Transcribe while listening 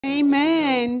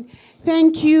Amen.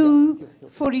 Thank you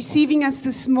for receiving us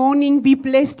this morning. Be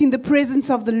blessed in the presence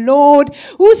of the Lord.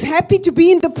 Who's happy to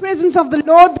be in the presence of the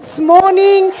Lord this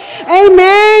morning?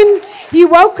 Amen. He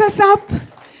woke us up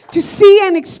to see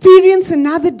and experience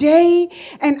another day,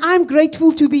 and I'm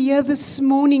grateful to be here this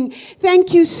morning.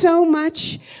 Thank you so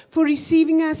much for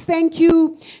receiving us. Thank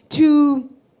you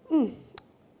to...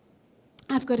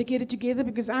 I've got to get it together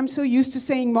because I'm so used to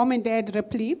saying Mom and Dad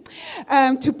Ripley.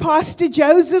 To Pastor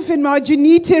Joseph and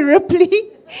Marjanita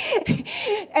Ripley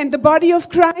and the body of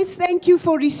Christ, thank you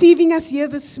for receiving us here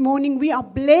this morning. We are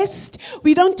blessed.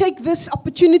 We don't take this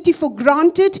opportunity for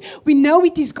granted. We know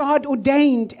it is God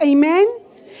ordained. Amen.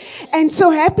 And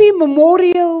so happy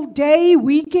Memorial Day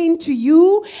weekend to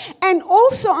you. And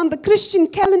also on the Christian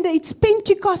calendar, it's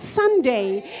Pentecost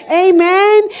Sunday.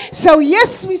 Amen. So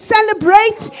yes, we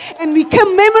celebrate and we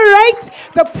commemorate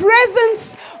the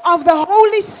presence of the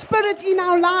Holy Spirit in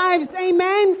our lives.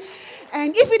 Amen.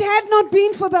 And if it had not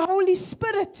been for the Holy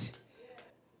Spirit,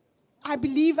 I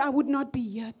believe I would not be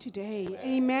here today.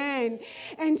 Amen.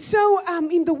 And so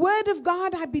in the Word of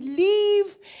God, I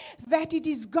believe that it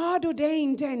is God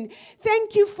ordained. And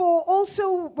thank you for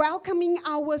also welcoming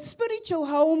our spiritual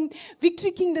home, Victory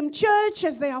Kingdom Church,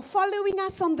 as they are following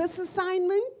us on this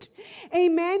assignment.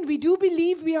 Amen. We do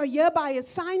believe we are here by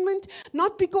assignment,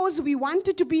 not because we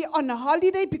wanted to be on a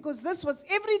holiday, because this was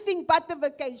everything but a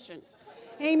vacation.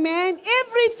 Amen.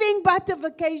 Everything but a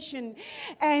vacation.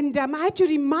 And I had to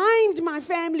remind my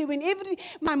family whenever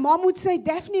my mom would say,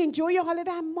 Daphne, enjoy your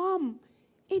holiday. Mom,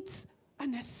 it's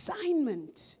an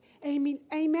assignment. Amen.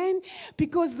 Amen.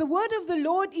 Because the word of the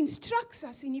Lord instructs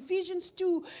us in Ephesians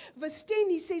 2 verse 10.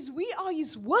 He says, we are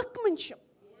his workmanship.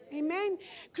 Amen.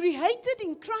 Created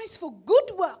in Christ for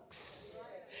good works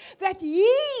that he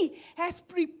has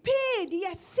prepared. He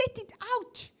has set it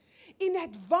out in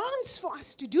advance for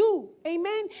us to do.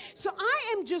 Amen. So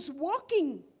I am just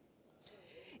walking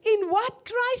in what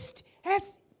Christ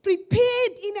has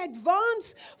prepared in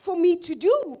advance for me to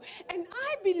do. And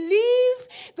I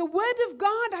believe the word of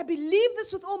God, I believe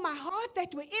this with all my heart,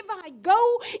 that wherever I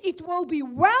go, it will be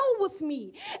well with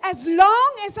me, as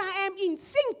long as I am in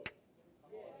sync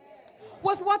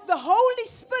with what the Holy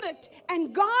Spirit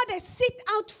and God has set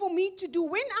out for me to do.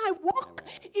 When I walk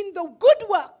in the good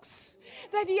works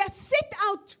that he has set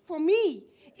out for me,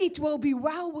 it will be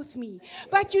well with me.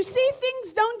 But you see,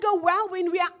 things don't go well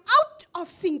when we are out of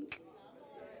sync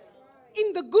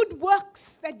in the good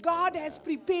works that God has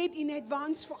prepared in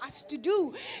advance for us to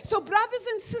do. So brothers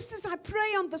and sisters, I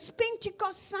pray on this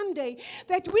Pentecost Sunday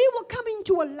that we will come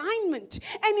into alignment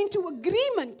and into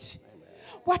agreement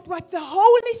what the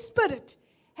Holy Spirit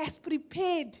has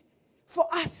prepared for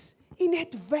us in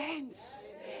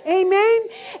advance. Amen.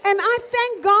 And I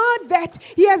thank God that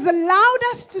he has allowed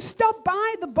us to stop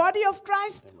by the body of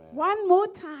Christ one more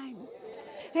time.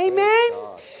 Amen.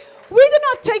 We do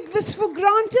not take this for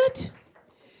granted.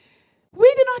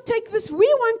 We do not take this. We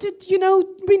wanted,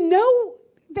 we know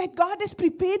that God has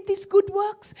prepared these good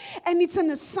works, and it's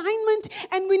an assignment.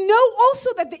 And we know also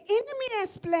that the enemy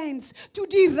has plans to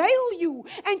derail you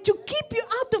and to keep you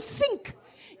out of sync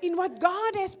in what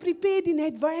God has prepared in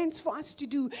advance for us to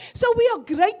do. So we are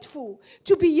grateful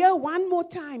to be here one more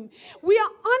time. We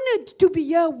are honored to be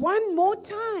here one more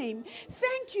time.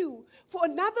 Thank you for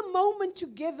another moment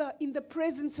together in the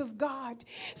presence of God.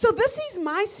 So this is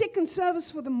my second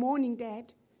service for the morning,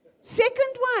 Dad.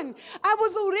 Second one. I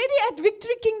was already at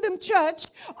Victory Kingdom Church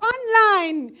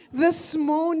online this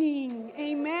morning.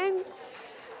 Amen.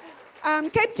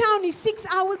 Cape Town is 6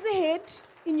 hours ahead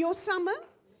in your summer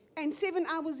and 7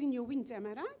 hours in your winter. Am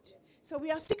I right? So we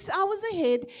are 6 hours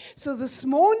ahead. So this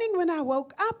morning when I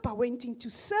woke up, I went into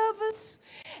service,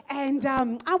 and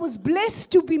I was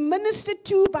blessed to be ministered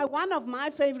to by one of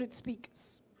my favorite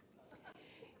speakers.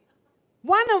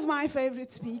 One of my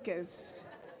favorite speakers.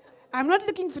 I'm not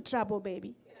looking for trouble,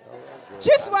 baby.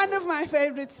 Just one of my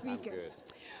favorite speakers.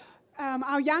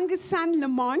 Our youngest son,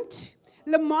 Lamont.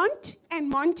 Lamont and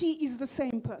Monty is the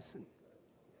same person.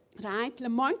 Right?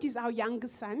 Lamont is our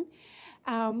youngest son.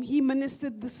 He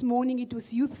ministered this morning. It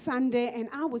was Youth Sunday, and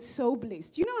I was so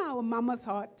blessed. You know our mama's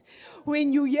heart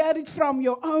when you hear it from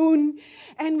your own,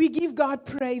 and we give God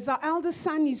praise. Our eldest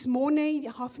son is Mornay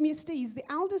Hoffmeester. He's the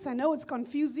eldest. I know it's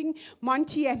confusing,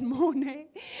 Monty and Mornay,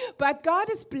 but God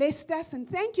has blessed us, and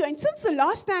thank you. And since the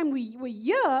last time we were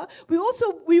here,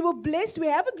 we were blessed. We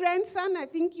have a grandson. I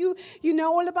think you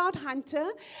know all about Hunter.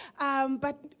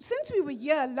 But since we were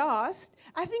here last,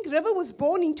 I think River was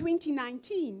born in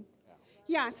 2019.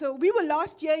 Yeah, so we were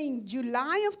last year in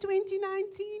July of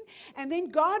 2019, and then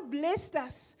God blessed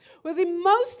us with the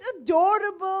most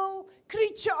adorable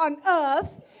creature on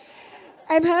earth,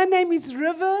 And her name is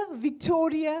River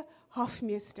Victoria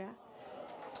Hoffmeester.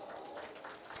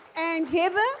 And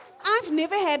Heather, I've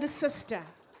never had a sister.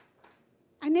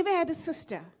 I never had a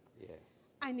sister. Yes.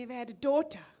 I never had a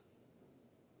daughter.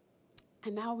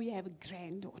 And now we have a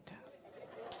granddaughter.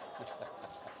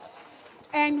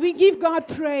 And we give God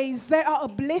praise. They are a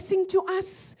blessing to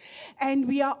us, and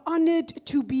we are honored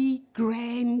to be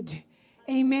grand.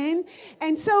 Amen.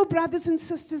 And so, brothers and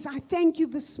sisters, I thank you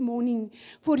this morning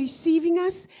for receiving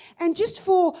us, and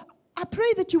I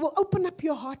pray that you will open up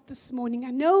your heart this morning.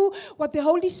 I know what the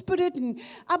Holy Spirit and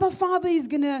Abba Father is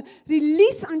going to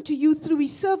release unto you through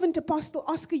His servant Apostle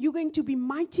Oscar. You're going to be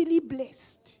mightily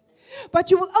blessed. But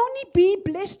you will only be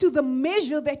blessed to the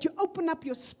measure that you open up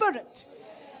your spirit.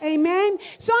 Amen.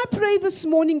 So I pray this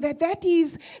morning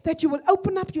that you will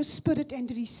open up your spirit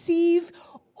and receive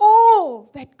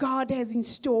all that God has in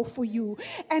store for you.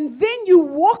 And then you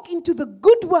walk into the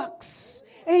good works,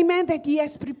 amen, that He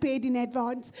has prepared in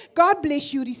advance. God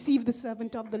bless you. Receive the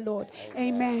servant of the Lord.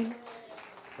 Amen.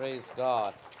 Praise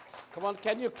God. Come on,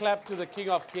 can you clap to the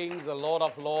King of Kings, the Lord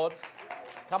of Lords?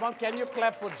 Come on, can you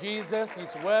clap for Jesus?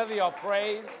 He's worthy of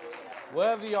praise,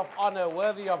 worthy of honor,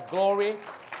 worthy of glory.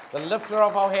 The lifter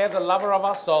of our head, the lover of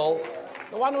our soul,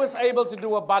 the one who is able to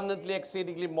do abundantly,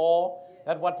 exceedingly more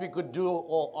than what we could do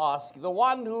or ask, the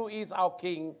one who is our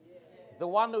King, the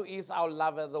one who is our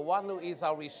lover, the one who is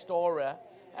our restorer.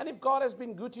 And if God has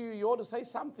been good to you, you ought to say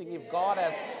something. If God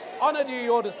has honored you,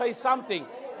 you ought to say something.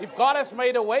 If God has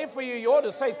made a way for you, you ought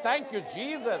to say, thank you,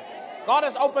 Jesus. God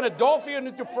has opened a door for you, you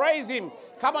need to praise Him.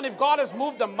 Come on, if God has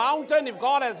moved the mountain, if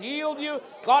God has healed you,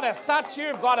 God has touched you,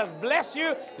 if God has blessed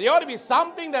you, there ought to be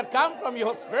something that comes from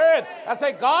your spirit. And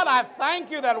say, God, I thank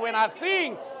you that when I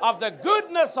think of the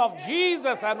goodness of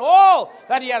Jesus and all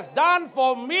that He has done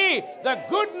for me, the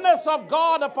goodness of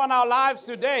God upon our lives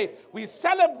today, we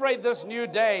celebrate this new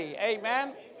day.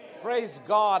 Amen. Praise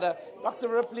God. Dr.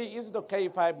 Ripley, is it okay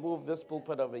if I move this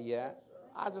pulpit over here?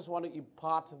 I just want to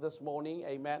impart this morning.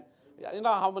 Amen. You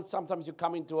know how much sometimes you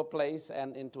come into a place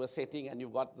and into a setting and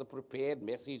you've got the prepared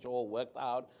message all worked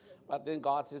out, but then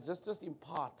God says, just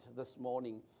impart this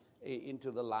morning into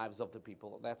the lives of the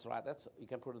people. That's right. You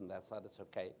can put it on that side. It's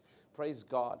okay. Praise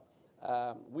God.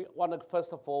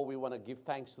 First of all, we want to give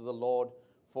thanks to the Lord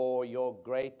for your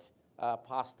great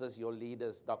pastors, your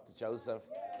leaders, Dr. Joseph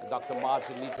and Dr.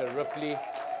 Marjorie Ripley.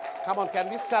 Come on,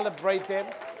 can we celebrate them?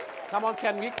 Come on,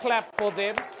 can we clap for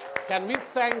them? Can we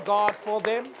thank God for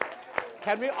them?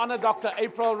 Can we honor Dr.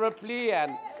 April Ripley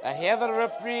and Heather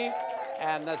Ripley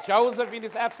and Joseph in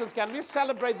his absence? Can we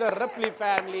celebrate the Ripley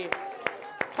family?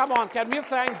 Come on, can we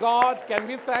thank God? Can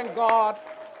we thank God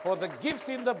for the gifts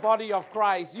in the body of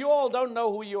Christ? You all don't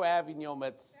know who you have in your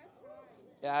midst.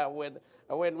 Yeah,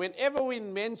 whenever we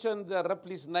mention the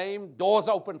Ripley's name, doors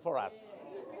open for us.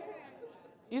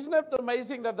 Isn't it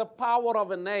amazing that the power of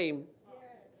a name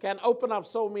can open up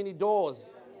so many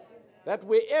doors? That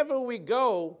wherever we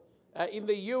go, in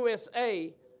the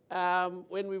USA,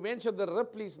 when we mention the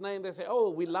Ripley's name, they say, oh,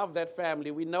 we love that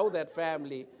family. We know that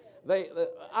family.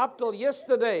 Up till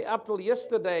yesterday,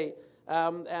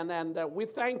 we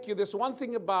thank you. There's one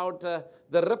thing about the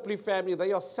Ripley family.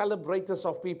 They are celebrators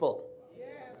of people.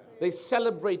 They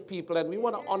celebrate people, and we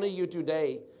want to honor you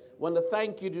today. We want to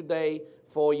thank you today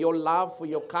for your love, for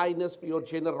your kindness, for your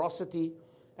generosity.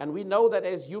 And we know that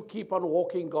as you keep on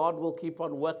walking, God will keep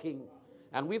on working.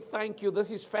 And we thank you. This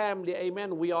is family.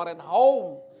 Amen. We are at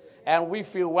home and we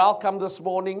feel welcome this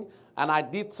morning. And I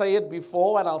did say it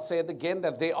before and I'll say it again,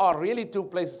 that there are really two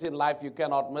places in life you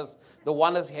cannot miss. The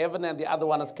one is heaven and the other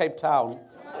one is Cape Town.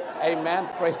 Amen.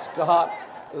 Praise God.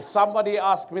 Somebody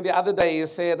asked me the other day, he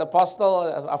said, Apostle,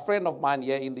 a friend of mine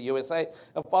here in the USA,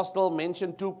 Apostle,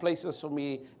 mention two places for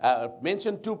me,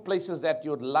 mention two places that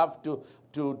you'd love to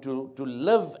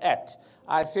live at.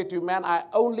 I said to him, man, I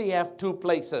only have two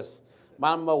places.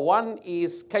 Number one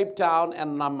is Cape Town,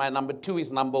 and my number two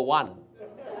is number one,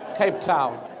 Cape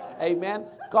Town. Amen.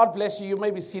 God bless you. You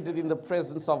may be seated in the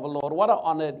presence of the Lord. What an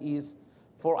honor it is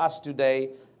for us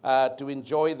today to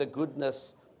enjoy the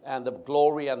goodness and the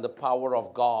glory and the power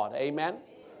of God. Amen.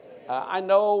 I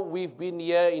know we've been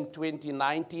here in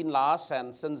 2019 last,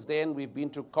 and since then we've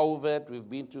been through COVID. We've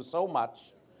been through so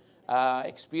much,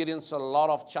 experienced a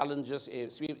lot of challenges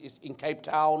in Cape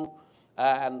Town.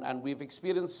 And we've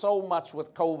experienced so much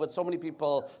with COVID. So many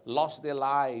people lost their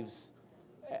lives.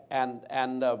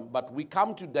 But we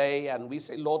come today and we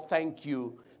say, Lord, thank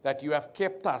you that you have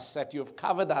kept us, that you have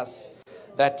covered us,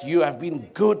 that you have been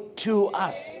good to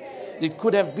us. It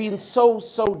could have been so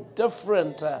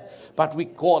different. But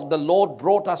the Lord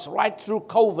brought us right through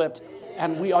COVID.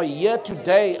 And we are here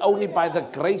today only by the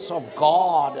grace of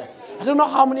God. I don't know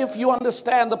how many of you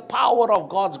understand the power of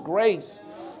God's grace.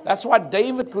 That's why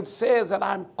David could say that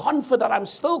I'm confident, I'm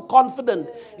still confident.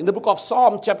 In the book of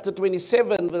Psalm chapter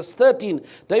 27 verse 13,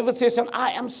 David says, and I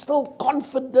am still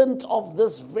confident of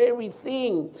this very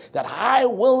thing, that I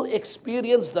will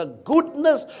experience the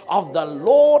goodness of the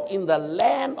Lord in the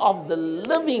land of the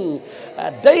living.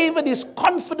 David is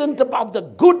confident about the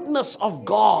goodness of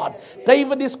God.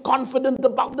 David is confident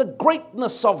about the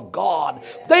greatness of God.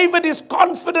 David is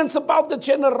confident about the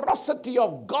generosity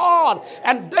of God.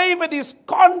 And David is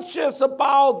conscious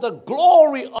about the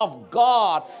glory of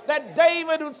God. That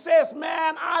David who says,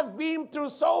 man, I've been through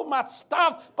so much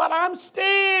stuff, but I'm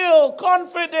still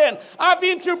confident. I've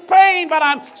been through pain, but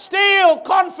I'm still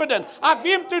confident. I've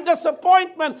been through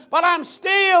disappointment, but I'm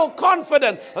still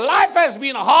confident. Life has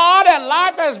been hard and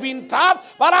life has been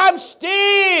tough, but I'm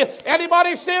still.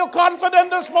 Anybody still confident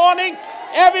this morning?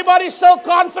 Everybody still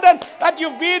confident that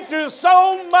you've been through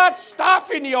so much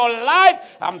stuff in your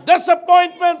life, some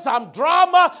disappointment, some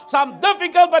drama, some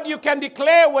difficult, but you can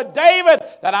declare with David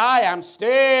that I am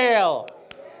still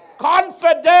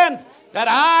confident that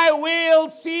I will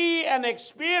see and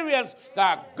experience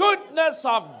the goodness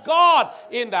of God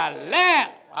in the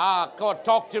land. God,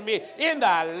 talk to me. In the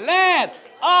land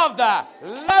of the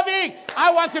living.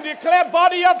 I want to declare,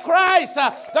 body of Christ,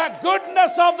 the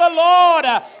goodness of the Lord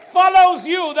follows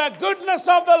you. The goodness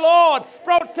of the Lord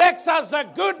protects us. The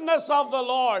goodness of the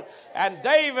Lord. And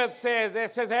David says,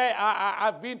 hey,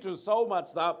 I've been through so much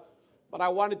stuff, but I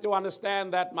wanted to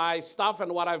understand that my stuff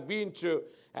and what I've been through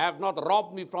have not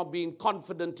robbed me from being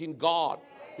confident in God.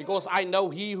 Because I know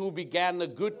he who began a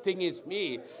good thing is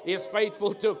me, is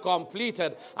faithful to complete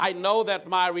it. I know that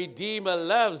my Redeemer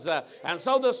lives. And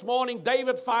so this morning,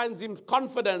 David finds him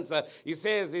confidence. He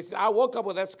says, I woke up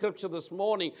with that scripture this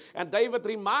morning, and David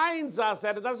reminds us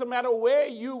that it doesn't matter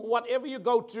whatever you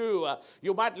go through,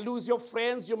 you might lose your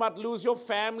friends, you might lose your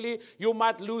family, you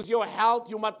might lose your health,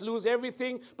 you might lose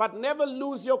everything, but never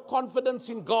lose your confidence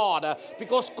in God.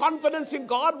 Because confidence in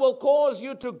God will cause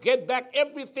you to get back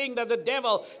everything that the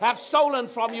devil have stolen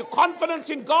from you. Confidence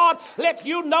in God let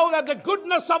you know that the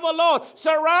goodness of the Lord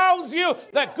surrounds you.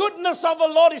 The goodness of the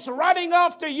Lord is running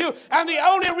after you. And the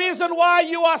only reason why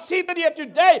you are seated here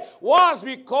today was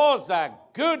because the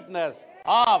goodness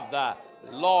of the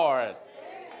Lord.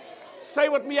 Say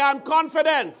with me, I'm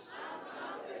confident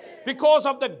because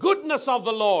of the goodness of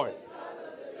the Lord.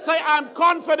 Say, I'm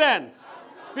confident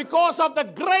because of the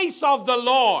grace of the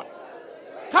Lord.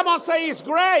 Come on, say His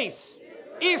grace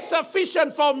is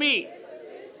sufficient for me.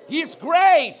 His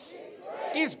grace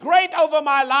is great over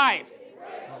my life.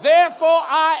 Therefore,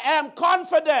 I am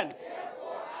confident.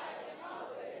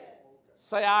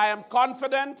 Say, I am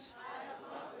confident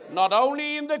not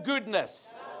only in the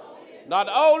goodness, not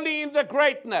only in the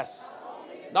greatness,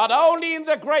 not only in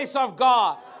the grace of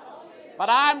God, but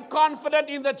I'm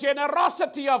confident in the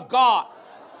generosity of God.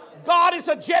 God is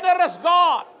a generous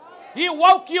God. He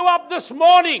woke you up this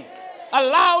morning,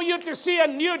 allow you to see a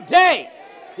new day.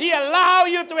 He allow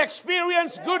you to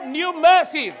experience good new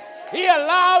mercies. He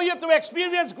allow you to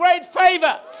experience great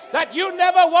favor that you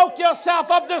never woke yourself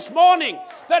up this morning.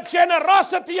 The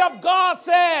generosity of God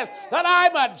says that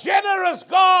I'm a generous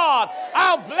God.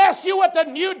 I'll bless you with a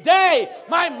new day.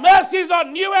 My mercies are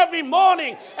new every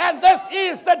morning. And this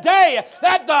is the day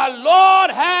that the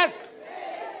Lord has.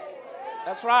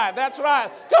 That's right, that's right.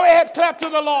 Go ahead, clap to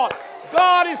the Lord.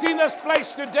 God is in this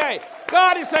place today.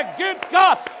 God is a good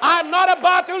God. I'm not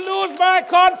about to lose my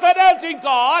confidence in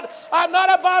God. I'm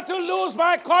not about to lose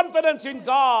my confidence in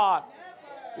God.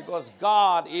 Because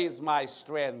God is my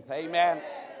strength. Amen.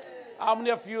 How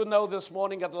many of you know this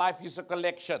morning that life is a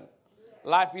collection?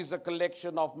 Life is a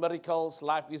collection of miracles.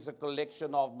 Life is a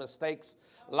collection of mistakes.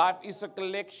 Life is a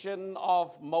collection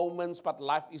of moments, but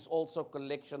life is also a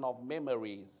collection of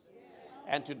memories.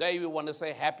 And today we want to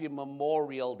say Happy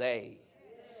Memorial Day.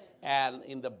 And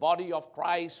in the body of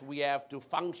Christ, we have to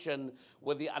function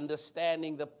with the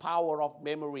understanding the power of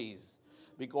memories.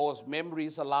 Because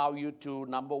memories allow you to,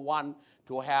 number one,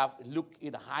 to look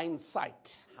in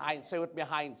hindsight. Say with me,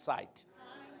 hindsight.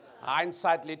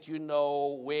 Hindsight let you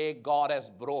know where God has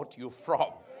brought you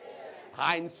from.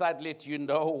 Hindsight let you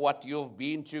know what you've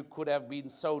been through could have been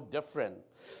so different.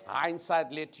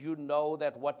 Hindsight let you know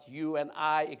that what you and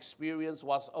I experienced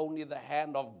was only the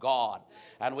hand of God.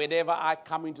 And whenever I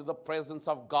come into the presence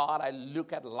of God, I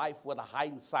look at life with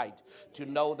hindsight to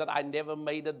know that I never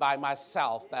made it by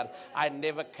myself, that I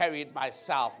never carried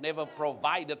myself, never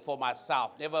provided for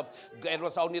myself, it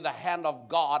was only the hand of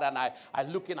God. And I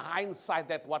look in hindsight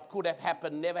that what could have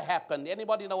happened never happened.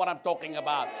 Anybody know what I'm talking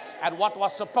about? And what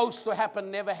was supposed to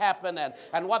happen never happened.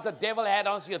 And what the devil had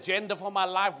on the agenda for my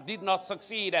life did not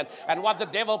succeed. And what the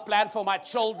devil planned for my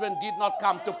children did not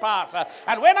come to pass.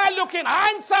 And when I look in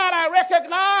hindsight, I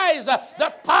recognize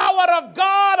the power of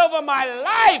God over my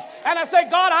life. And I say,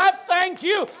 God, I thank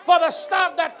you for the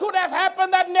stuff that could have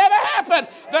happened that never happened.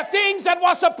 The things that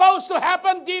were supposed to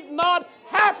happen did not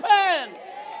happen.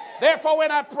 Therefore,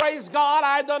 when I praise God,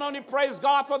 I don't only praise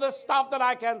God for the stuff that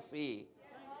I can see.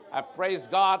 I praise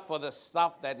God for the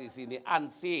stuff that is in the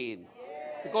unseen.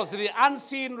 Because the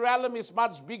unseen realm is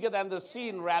much bigger than the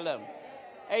seen realm.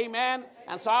 Amen.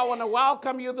 And so I want to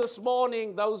welcome you this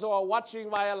morning, those who are watching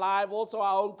via live, also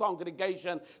our own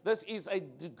congregation. This is a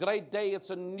great day.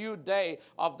 It's a new day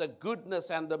of the goodness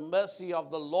and the mercy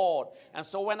of the Lord. And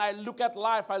so when I look at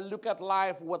life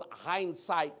with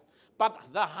hindsight.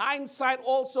 But the hindsight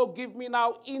also gives me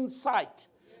now insight.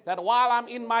 That while I'm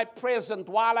in my present,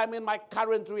 while I'm in my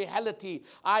current reality,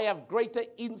 I have greater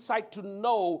insight to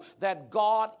know that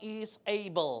God is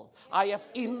able. I have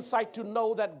insight to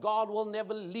know that God will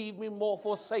never leave me nor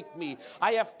forsake me.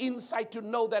 I have insight to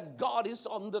know that God is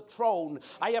on the throne.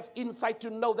 I have insight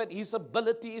to know that His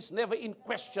ability is never in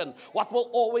question. What will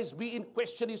always be in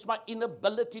question is my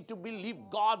inability to believe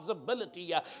God's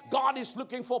ability. God is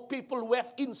looking for people who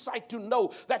have insight to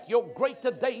know that your greater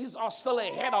days are still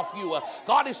ahead of you.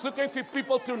 God is looking for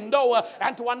people to know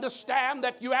and to understand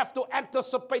that you have to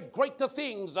anticipate greater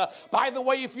things. By the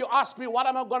way, if you ask me what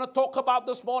am I going to talk about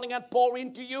this morning and pour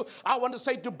into you, I want to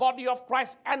say to body of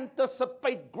Christ,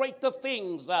 anticipate greater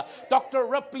things. Dr.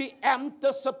 Ripley,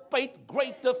 anticipate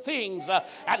greater things.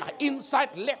 And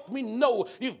insight let me know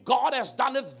if God has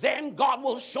done it, then God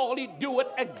will surely do it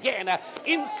again.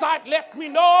 Insight let me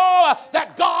know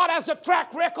that God has a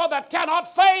track record that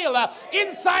cannot fail.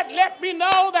 Insight let me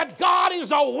know that God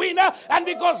is a winner, and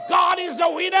because God is a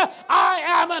winner, I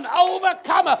am an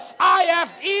overcomer. I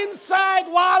have insight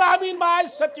while I'm in my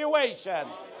situation.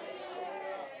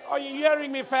 Are you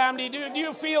hearing me, family? Do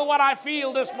you feel what I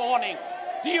feel this morning?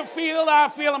 Do you feel that I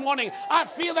feel in the morning? I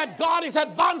feel that God is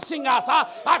advancing us.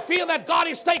 I feel that God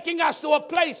is taking us to a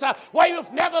place where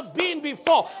you've never been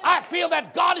before. I feel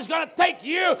that God is going to take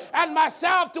you and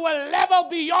myself to a level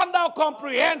beyond our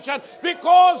comprehension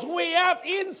because we have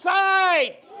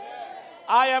insight.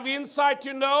 I have insight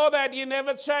to know that He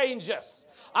never changes.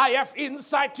 I have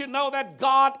insight to know that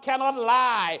God cannot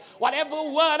lie. Whatever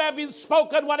word has been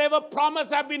spoken, whatever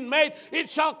promise has been made, it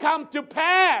shall come to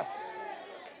pass.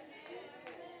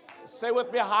 Say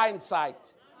with me, hindsight.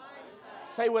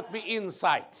 Say with me,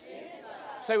 insight.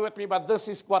 Say with me, but this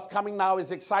is what coming now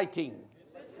is exciting.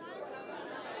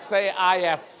 Say, I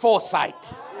have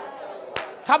foresight.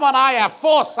 Come on, I have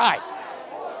foresight.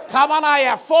 Come on, I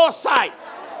have foresight.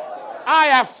 I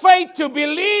have faith to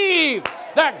believe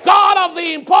the God of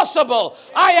the impossible.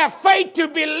 I have faith to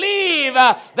believe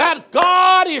that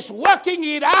God is working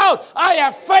it out. I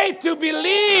have faith to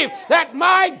believe that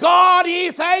my God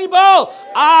is able.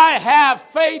 I have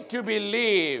faith to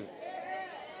believe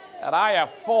that I have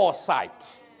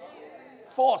foresight.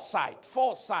 Foresight,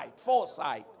 foresight,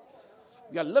 foresight.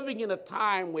 We are living in a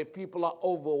time where people are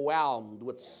overwhelmed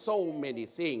with so many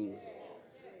things.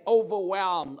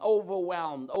 Overwhelmed.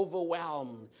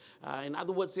 In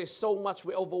other words, there's so much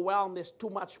we're overwhelmed. There's too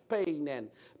much pain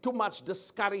and too much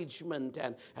discouragement.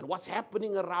 And what's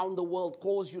happening around the world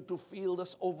causes you to feel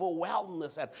this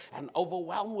overwhelmness and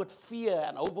overwhelmed with fear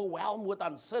and overwhelmed with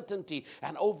uncertainty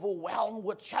and overwhelmed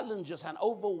with challenges and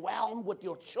overwhelmed with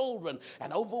your children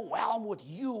and overwhelmed with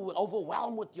you,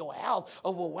 overwhelmed with your health,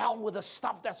 overwhelmed with the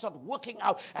stuff that's not working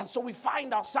out. And so we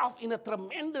find ourselves in a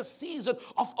tremendous season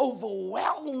of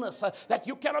overwhelmness that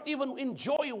you cannot even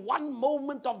enjoy one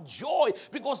moment of joy,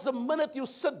 because the minute you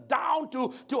sit down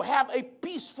to have a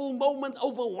peaceful moment,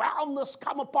 overwhelmness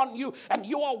come upon you, and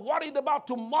you are worried about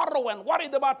tomorrow and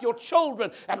worried about your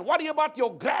children and worried about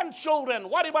your grandchildren,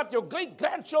 worried about your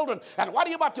great-grandchildren, and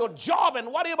worried about your job and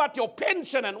worried about your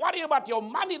pension and worried about your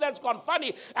money that's gone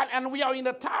funny. And we are in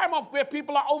a time of where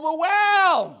people are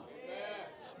overwhelmed.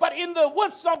 But in the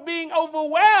midst of being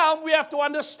overwhelmed, we have to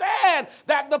understand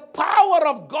that the power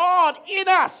of God in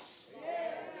us.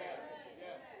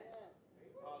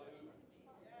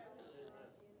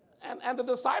 And the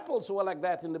disciples were like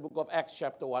that in the book of Acts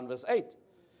chapter 1 verse 8.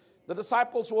 The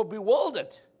disciples were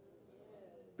bewildered.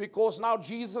 because now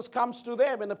Jesus comes to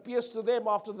them and appears to them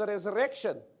after the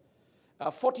resurrection.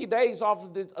 40 days after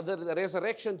the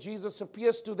resurrection, Jesus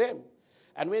appears to them.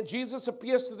 And when Jesus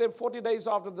appears to them 40 days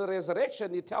after the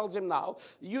resurrection, he tells them now,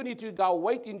 you need to go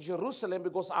wait in Jerusalem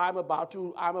because I'm about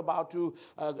to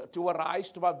arise,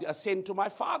 to ascend to my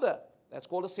Father. That's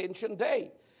called Ascension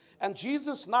Day. And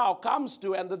Jesus now comes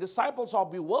to, and the disciples are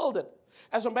bewildered.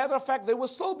 As a matter of fact, they were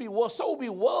so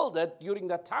bewildered during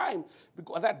that time,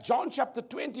 because that John chapter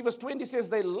 20, verse 20 says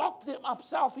they locked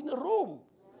themselves in a room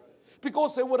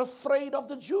because they were afraid of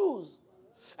the Jews.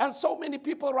 And so many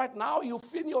people right now, you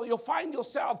find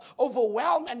yourself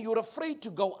overwhelmed and you're afraid to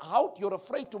go out. You're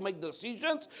afraid to make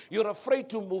decisions. You're afraid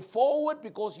to move forward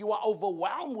because you are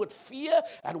overwhelmed with fear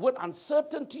and with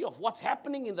uncertainty of what's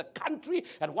happening in the country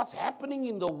and what's happening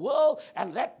in the world.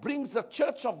 And that brings the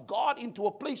church of God into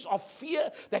a place of fear,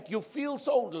 that you feel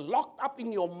so locked up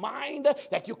in your mind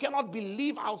that you cannot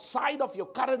believe outside of your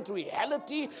current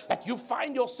reality, that you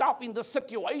find yourself in the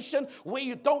situation where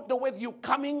you don't know whether you're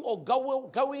coming or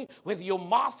going, whether you're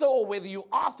Martha or whether you're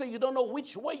Arthur. You don't know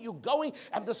which way you're going,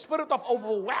 and the spirit of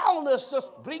overwhelmness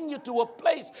just bring you to a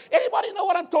place. Anybody know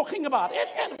what I'm talking about?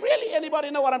 And really,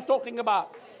 anybody know what I'm talking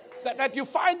about? That you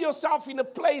find yourself in a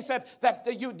place that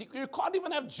you can't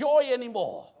even have joy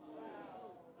anymore.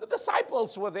 The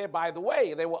disciples were there, by the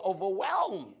way. They were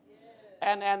overwhelmed.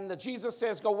 And Jesus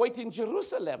says, go wait in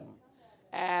Jerusalem.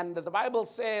 And the Bible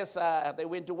says they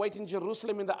went to wait in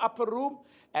Jerusalem in the upper room.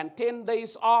 And 10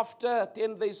 days after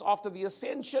the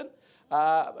ascension,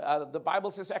 the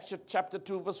Bible says, Acts chapter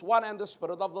 2, verse 1, and the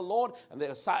Spirit of the Lord,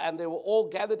 and they were all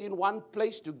gathered in one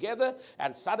place together.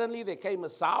 And suddenly there came a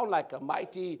sound like a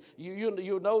mighty, you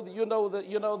know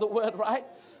the word, right?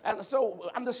 And so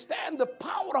understand, the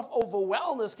power of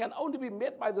overwhelmness can only be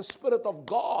met by the Spirit of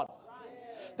God.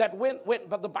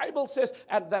 But the Bible says,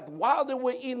 and that while they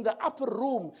were in the upper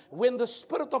room, when the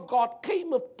Spirit of God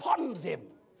came upon them,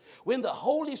 when the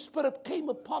Holy Spirit came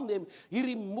upon them, he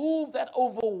removed that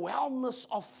overwhelmness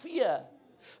of fear.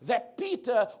 That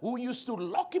Peter, who used to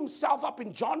lock himself up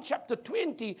in John chapter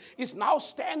 20, is now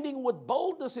standing with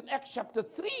boldness in Acts chapter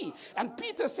 3. And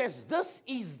Peter says, this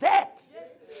is that.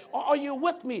 Are you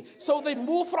with me? So they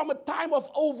move from a time of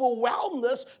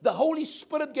overwhelmness. The Holy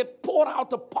Spirit get poured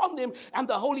out upon them, and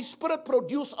the Holy Spirit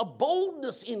produce a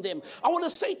boldness in them. I want to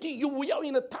say to you, we are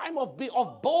in a time of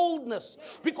boldness,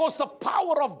 because the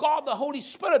power of God, the Holy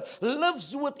Spirit,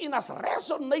 lives within us,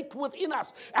 resonate within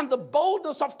us, and the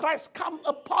boldness of Christ come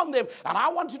upon them. And I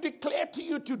want to declare to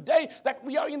you today that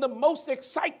we are in the most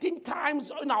exciting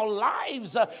times in our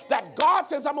lives, that God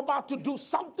says, I'm about to do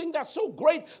something that's so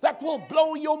great that will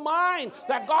blow your mind.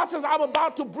 That God says, I'm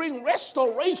about to bring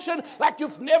restoration like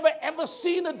you've never ever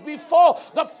seen it before.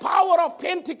 The power of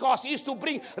Pentecost is to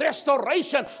bring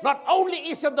restoration. Not only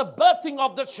is it the birthing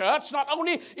of the church, not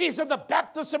only is it the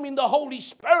baptism in the Holy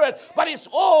Spirit, but it's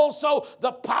also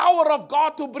the power of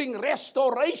God to bring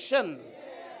restoration.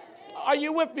 Are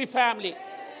you with me, family?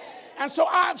 And so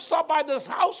I've stopped by this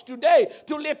house today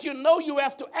to let you know you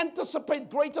have to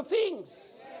anticipate greater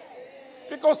things.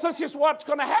 Because this is what's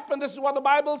going to happen. This is what the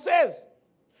Bible says.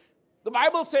 The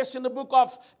Bible says in the book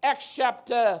of Acts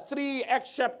chapter 3,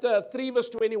 verse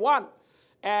 21.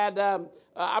 And I'm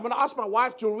going to ask my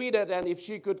wife to read it. And if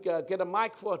she could get a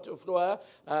mic for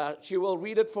her, she will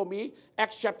read it for me.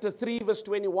 Acts chapter 3, verse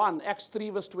 21. Acts 3,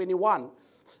 verse 21.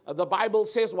 The Bible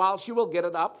says, while she will get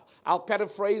it up, I'll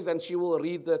paraphrase and she will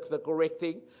read the correct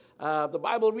thing. The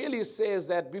Bible really says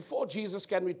that before Jesus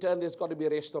can return, there's got to be a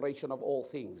restoration of all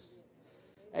things.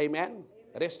 Amen.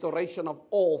 Restoration of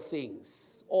all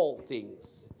things. All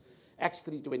things. Acts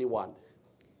 3:21.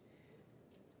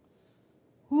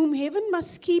 Whom heaven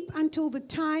must keep until the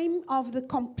time of the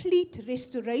complete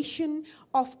restoration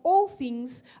of all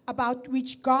things, about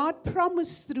which God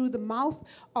promised through the mouth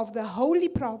of the holy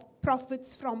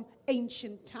prophets from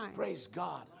ancient times. Praise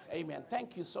God. Amen.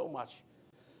 Thank you so much.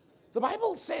 The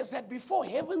Bible says that before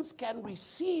heavens can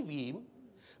receive him,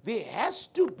 there has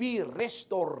to be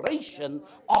restoration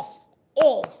of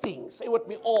all things. Say with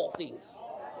me, all things.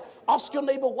 Ask your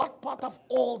neighbor, what part of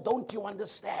all don't you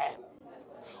understand?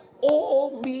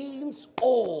 All means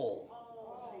all.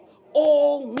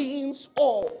 All means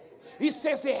all. He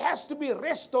says there has to be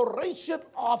restoration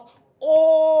of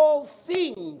all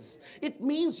things. It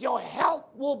means your health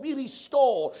will be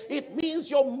restored. It means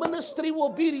your ministry will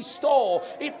be restored.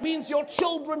 It means your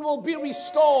children will be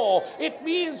restored. It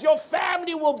means your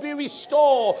family will be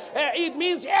restored. It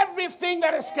means everything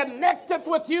that is connected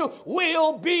with you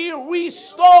will be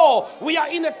restored. We are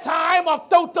in a time of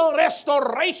total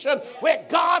restoration where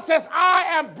God says, I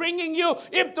am bringing you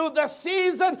into the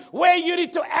season where you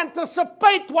need to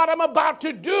anticipate what I'm about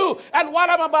to do. And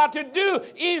what I'm about to do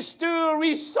is to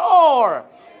restore.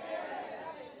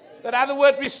 That other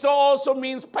word, restore, also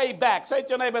means pay back. Say to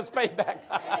your neighbors, pay back.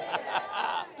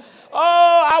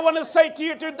 Oh, I want to say to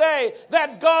you today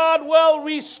that God will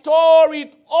restore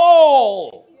it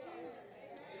all.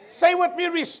 Say with me,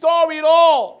 restore it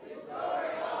all.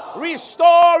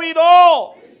 Restore it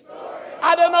all.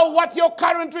 I don't know what your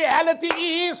current reality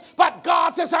is, but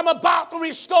God says, I'm about to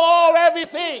restore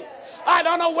everything. I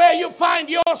don't know where you find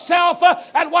yourself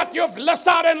and what you've lost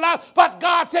out in life, but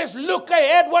God says, look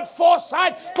ahead with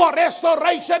foresight, for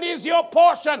restoration is your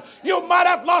portion. You might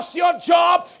have lost your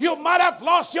job, you might have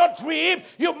lost your dream,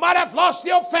 you might have lost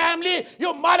your family,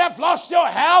 you might have lost your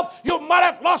health, you might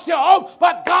have lost your home,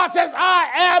 but God says, I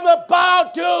am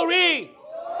about to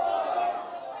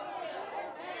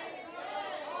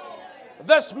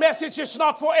This message is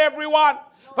not for everyone.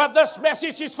 But this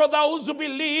message is for those who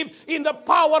believe in the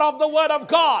power of the Word of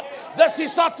God. This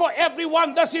is not for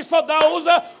everyone. This is for those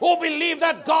who believe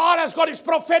that God has got His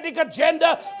prophetic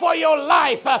agenda for your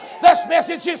life. This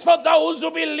message is for those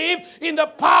who believe in the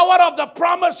power of the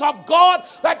promise of God,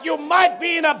 that you might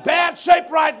be in a bad shape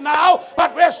right now,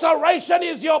 but restoration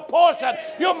is your portion.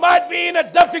 You might be in a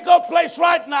difficult place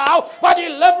right now, but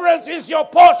deliverance is your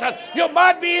portion. You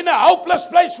might be in a hopeless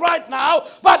place right now,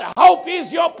 but hope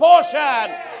is your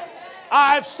portion.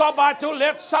 I've stopped by to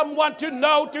let someone to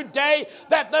know today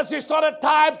that this is not a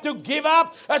time to give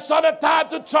up. It's not a time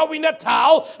to throw in a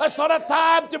towel. It's not a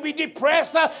time to be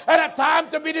depressed and a time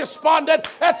to be despondent.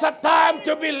 It's a time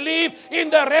to believe in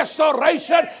the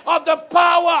restoration of the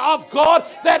power of God,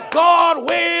 that God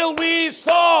will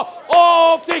restore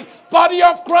all things. Body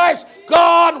of Christ,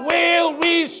 God will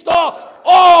restore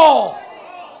all.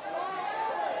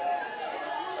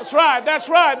 That's right, that's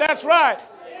right, that's right.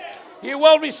 He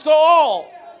will restore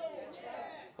all.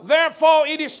 Therefore,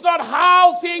 it is not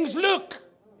how things look,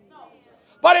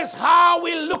 but it's how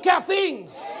we look at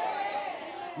things.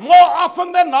 More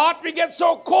often than not, we get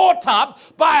so caught up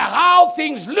by how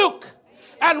things look,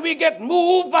 and we get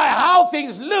moved by how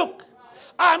things look.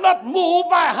 I'm not moved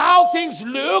by how things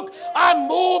look. I'm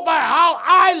moved by how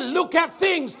I look at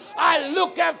things. I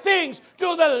look at things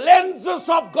through the lenses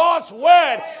of God's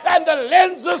Word. And the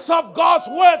lenses of God's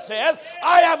Word says,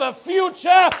 I have a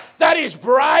future that is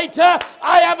brighter.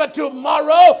 I have a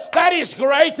tomorrow that is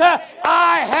greater.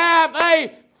 I have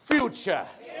a future.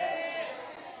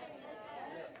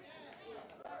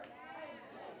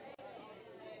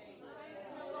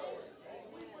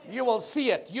 You will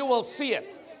see it. You will see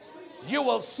it. You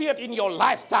will see it in your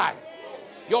lifetime.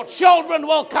 Your children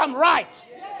will come right.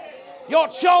 Your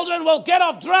children will get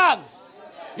off drugs.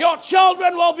 Your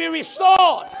children will be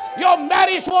restored. Your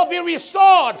marriage will be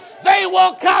restored. They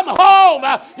will come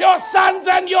home. Your sons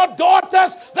and your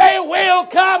daughters, they will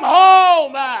come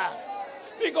home.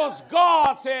 Because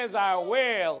God says, I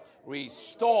will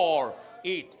restore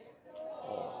it.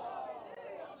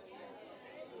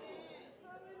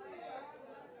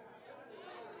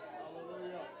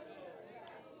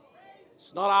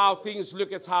 It's not how things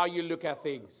look, it's how you look at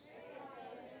things.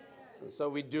 And so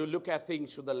we do look at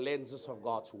things through the lenses of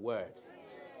God's Word.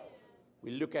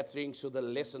 We look at things through the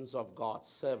lessons of God's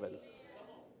servants.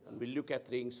 And we look at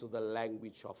things through the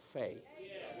language of faith.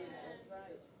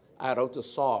 I wrote a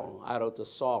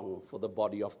song for the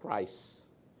body of Christ.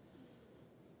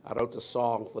 I wrote a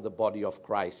song for the body of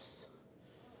Christ.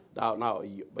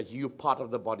 But you're part of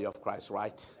the body of Christ,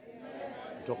 right?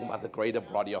 I'm talking about the greater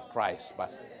body of Christ,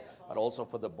 but also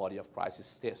for the body of Christ.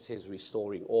 It says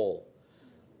restoring all.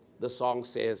 The song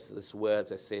says, this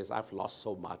words, it says, I've lost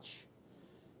so much,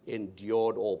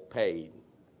 endured all pain,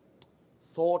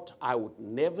 thought I would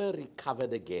never recover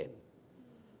it again.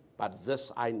 But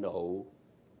this I know,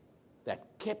 that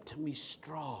kept me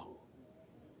strong,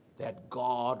 that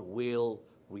God will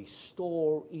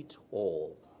restore it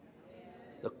all.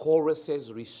 The chorus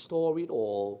says, restore it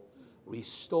all,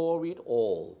 restore it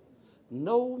all.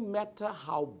 No matter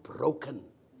how broken,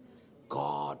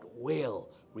 God will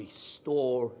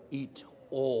restore it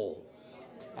all.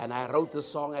 And I wrote the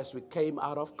song as we came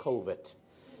out of COVID,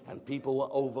 and people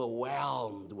were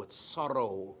overwhelmed with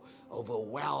sorrow,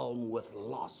 overwhelmed with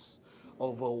loss,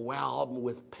 overwhelmed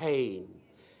with pain.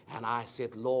 And I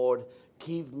said, Lord,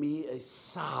 give me a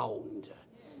sound.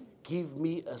 Give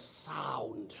me a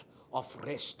sound of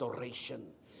restoration.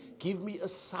 Give me a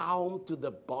sound to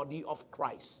the body of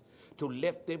Christ, to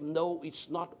let them know it's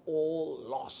not all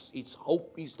lost. Its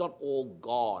hope is not all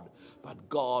God, but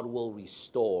God will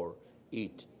restore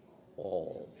it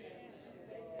all.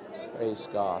 Praise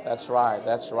God. That's right.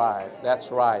 That's right.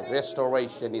 That's right.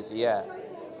 Restoration is here.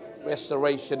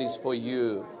 Restoration is for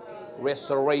you.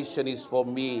 Restoration is for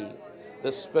me.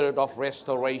 The spirit of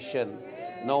restoration,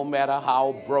 no matter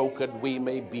how broken we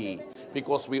may be.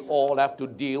 Because we all have to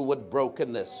deal with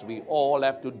brokenness. We all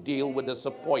have to deal with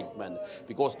disappointment.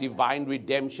 Because divine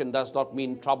redemption does not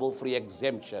mean trouble-free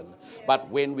exemption. But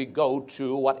when we go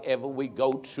through whatever we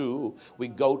go through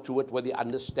it with the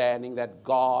understanding that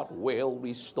God will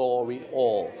restore it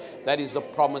all. That is a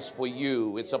promise for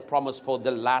you. It's a promise for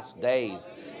the last days.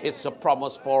 It's a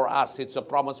promise for us. It's a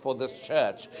promise for this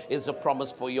church. It's a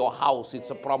promise for your house. It's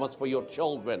a promise for your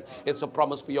children. It's a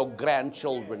promise for your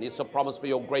grandchildren. It's a promise for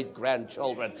your great-grandchildren.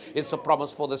 It's a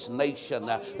promise for this nation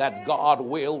that God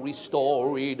will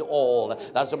restore it all.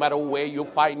 Doesn't matter where you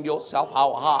find yourself,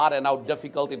 how hard and how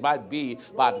difficult it might be,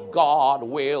 but God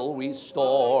will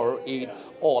restore it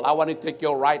all. I want to take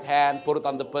your right hand, put it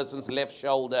on the person's left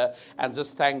shoulder, and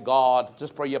just thank God.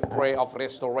 Just pray a prayer of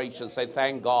restoration. Say,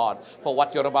 thank God for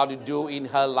what you're about to do in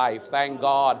her life. Thank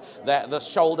God that the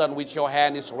shoulder on which your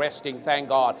hand is resting. Thank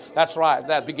God. That's right.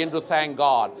 That begin to thank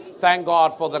God. Thank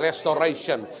God for the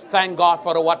restoration. Thank God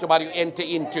for what you're about to enter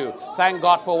into. Thank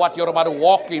God for what you're about to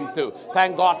walk into.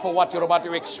 Thank God for what you're about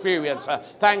to experience.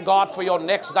 Thank God for your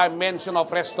next dimension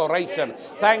of restoration.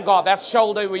 Thank God. That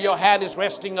shoulder where your hand is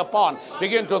resting upon.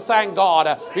 Begin to thank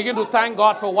God. Begin to thank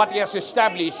God for what He has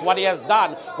established, what He has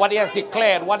done, what He has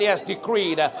declared, what He has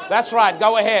decreed. That's right.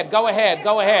 Go ahead. Go ahead.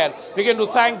 Go ahead. Begin to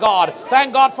thank God.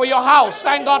 Thank God for your house.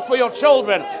 Thank God for your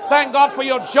children. Thank God for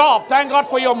your job. Thank God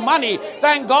for your money.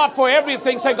 Thank God for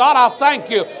everything. Say, God, I thank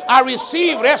you. I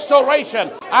receive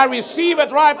restoration. I receive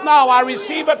it right now. I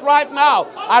receive it right now.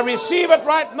 I receive it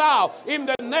right now in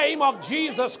the name of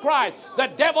Jesus Christ. The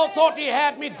devil thought he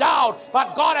had me down,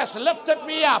 but God has lifted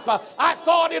me up. I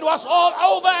thought it was all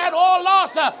over and all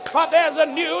lost, but there's a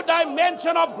new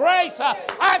dimension of grace.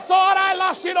 I thought I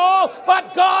lost it all,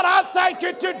 but God, I thank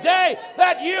you today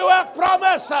that you have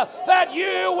promised that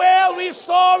you will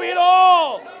restore it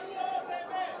all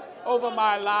over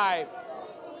my life.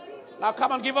 Now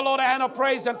come on, give the Lord a hand of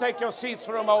praise and take your seats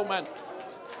for a moment.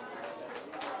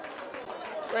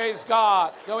 Praise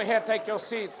God. Go ahead, take your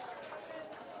seats.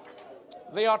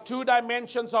 There are two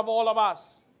dimensions of all of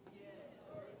us.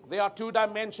 There are two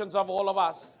dimensions of all of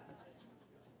us.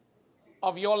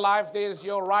 Of your life, there's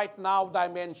your right now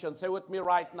dimension. Say with me,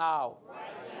 right now. Right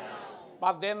now.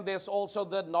 But then there's also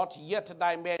the not yet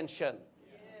dimension.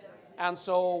 And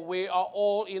so we are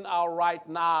all in our right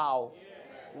now.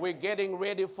 We're getting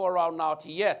ready for our not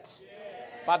yet.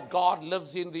 But God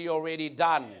lives in the already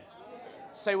done.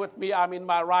 Say with me, I'm in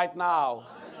my right now.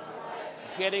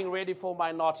 Getting ready for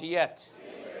my not yet.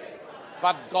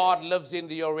 But God lives in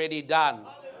the already done.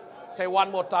 Say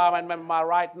one more time, I'm in my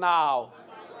right now.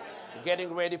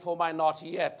 Getting ready for my not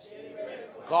yet.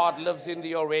 God lives in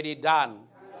the already done.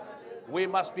 We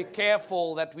must be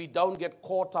careful that we don't get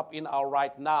caught up in our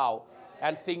right now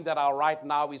and think that our right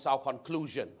now is our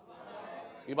conclusion.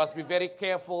 You must be very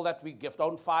careful that we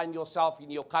don't find yourself in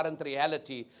your current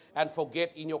reality and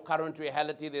forget in your current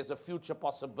reality there's a future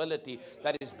possibility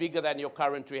that is bigger than your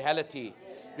current reality.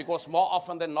 Because more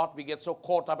often than not, we get so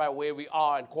caught up by where we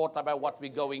are and caught up by what we're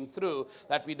going through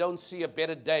that we don't see a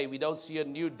better day. We don't see a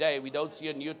new day. We don't see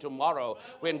a new tomorrow.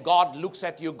 When God looks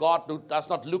at you, God does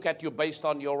not look at you based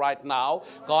on your right now.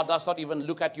 God does not even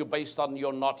look at you based on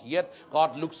your not yet.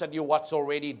 God looks at you what's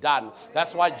already done.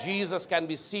 That's why Jesus can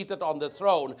be seated on the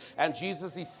throne. And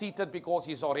Jesus is seated because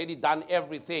He's already done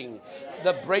everything.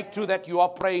 The breakthrough that you are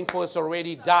praying for is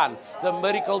already done. The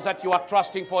miracles that you are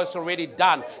trusting for is already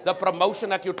done. The promotion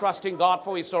that you're trusting God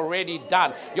for is already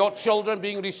done. Your children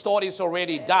being restored is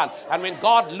already done. And when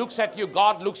God looks at you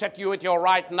at your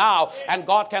right now. And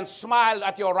God can smile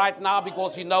at your right now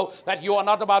because He knows that you are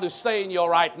not about to stay in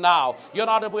your right now. You're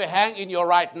not about to hang in your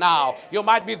right now. You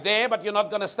might be there, but you're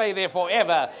not going to stay there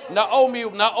forever. Naomi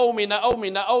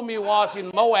was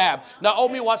in Moab.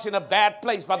 Naomi was in a bad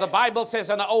place, but the Bible says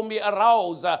Naomi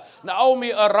arose.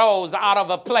 Naomi arose out of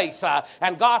a place.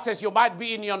 And God says you might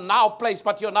be in your now place,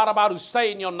 but you're not about to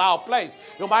stay in your now place.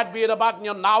 You might be in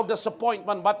your now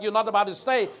disappointment, but you're not about to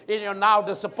stay in your now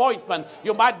disappointment.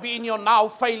 You might be in your now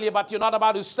failure, but you're not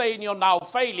about to stay in your now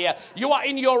failure. You are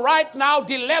in your right now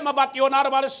dilemma, but you're not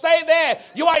about to stay there.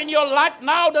 You are in your right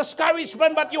now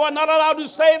discouragement, but you are not allowed to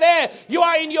stay there. You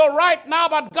are in your right now,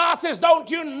 but God says, don't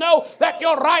you know that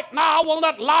your right now will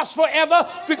not last forever?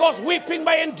 Because weeping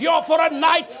may endure for a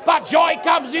night, but joy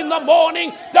comes in the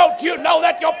morning. Don't you know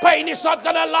that your pain is not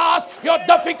going to last? Your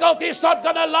difficulty is not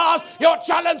going to last. Your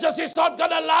challenges is not going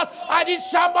to last. I need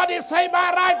somebody to say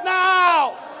my right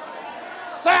now.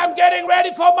 Say, I'm getting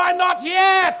ready for my not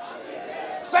yet.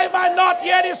 Say, my not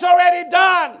yet is already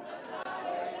done.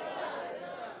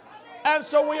 And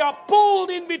so we are pulled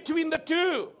in between the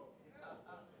two.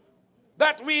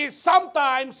 That we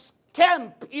sometimes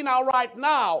camp in our right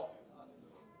now.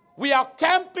 We are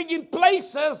camping in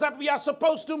places that we are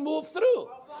supposed to move through.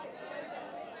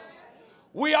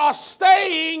 We are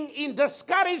staying in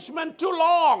discouragement too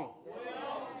long.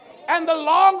 And the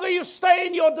longer you stay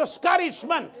in your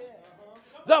discouragement,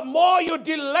 the more you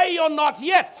delay your not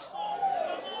yet.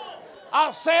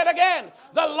 I'll say it again.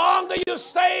 The longer you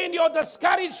stay in your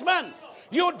discouragement,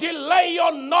 you delay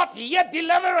your not yet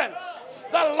deliverance.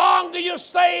 The longer you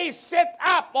stay set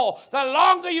up, or the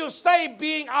longer you stay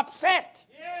being upset,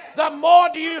 the more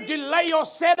do you delay your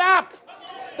set up.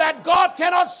 That God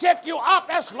cannot set you up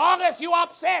as long as you're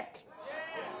upset.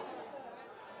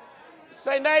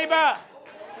 Say, neighbor,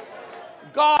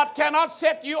 God cannot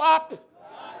set you up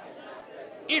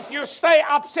if you stay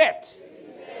upset.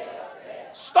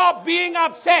 Stop being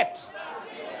upset.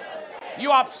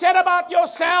 You're upset about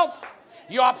yourself.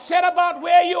 You're upset about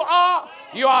where you are.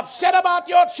 You're upset about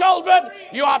your children.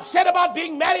 You're upset about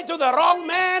being married to the wrong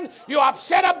man. You're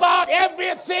upset about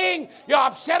everything. You're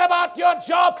upset about your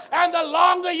job. And the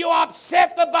longer you're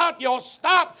upset about your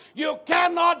stuff, you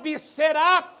cannot be set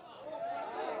up.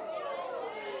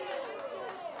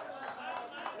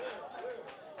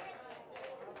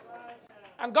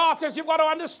 And God says you've got to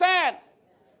understand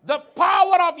the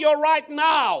power of your right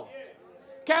now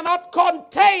cannot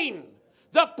contain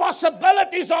the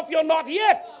possibilities of your not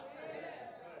yet.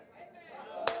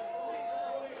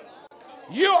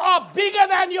 You are bigger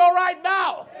than your right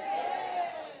now.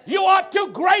 You are too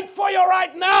great for your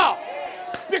right now.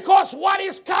 Because what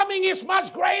is coming is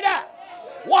much greater.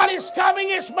 What is coming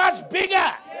is much bigger.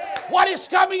 What is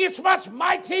coming is much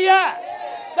mightier.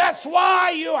 That's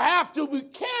why you have to be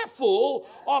careful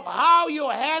of how you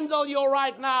handle your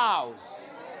right nows.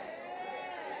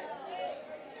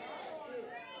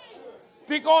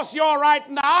 Because your right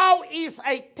now is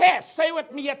a test. Say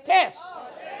with me, a test.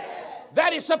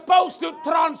 That is supposed to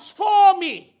transform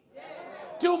me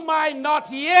to my not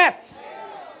yet.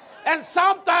 And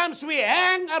sometimes we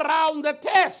hang around the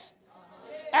test.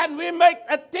 And we make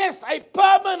a test a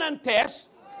permanent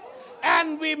test.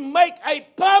 And we make a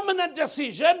permanent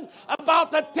decision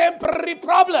about a temporary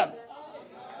problem.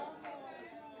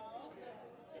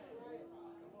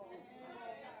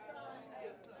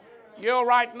 Your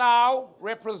right now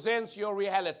represents your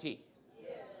reality.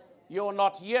 Your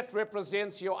not yet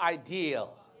represents your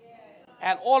ideal.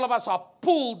 And all of us are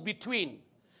pulled between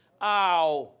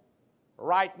our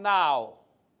right now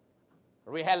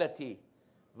reality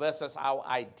versus our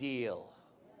ideal.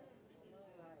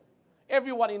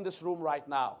 Everyone in this room right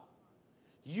now,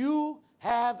 you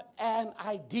have an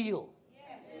ideal.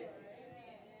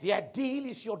 The ideal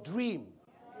is your dream.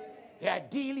 The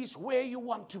ideal is where you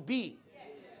want to be.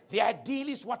 The ideal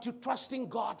is what you're trusting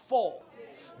God for.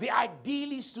 The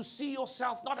ideal is to see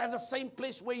yourself not at the same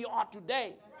place where you are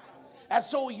today. And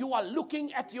so you are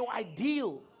looking at your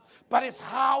ideal, but it's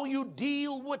how you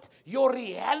deal with your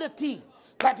reality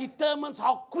that determines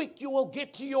how quick you will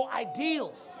get to your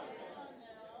ideal.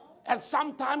 And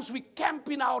sometimes we camp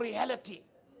in our reality.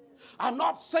 I'm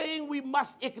not saying we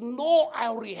must ignore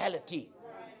our reality.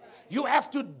 You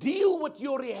have to deal with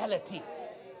your reality.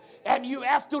 And you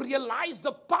have to realize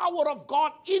the power of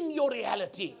God in your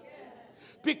reality.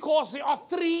 Because there are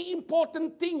three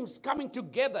important things coming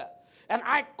together. And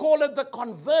I call it the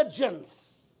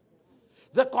convergence.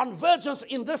 The convergence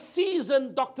in this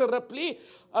season, Dr. Ripley,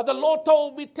 the Lord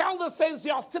told me, tell the saints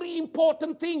there are three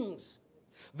important things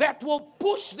that will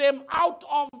push them out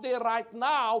of their right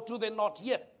now to their not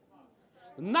yet.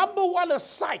 Number one is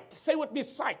sight. Say with me,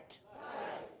 sight.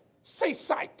 Say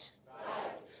sight.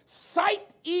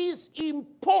 Sight is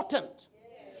important.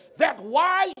 That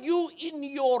while you in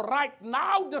your right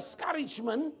now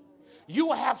discouragement,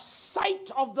 you have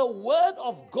sight of the word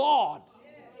of God.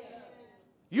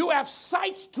 You have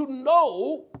sight to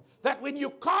know that when you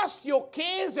cast your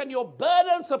cares and your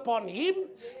burdens upon him,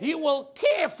 he will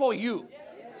care for you.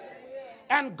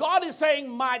 And God is saying,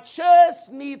 my church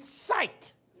needs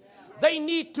sight. They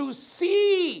need to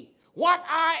see what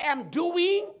I am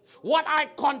doing, what I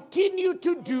continue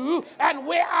to do, and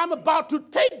where I'm about to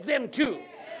take them to.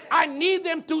 I need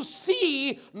them to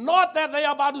see, not that they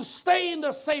are about to stay in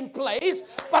the same place,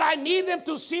 but I need them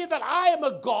to see that I am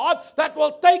a God that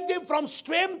will take them from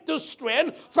strength to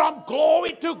strength, from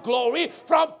glory to glory,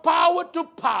 from power to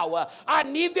power. I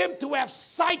need them to have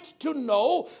sight to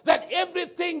know that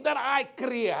everything that I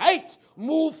create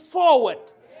move forward.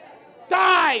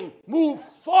 Time move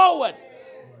forward.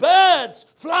 Birds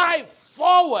fly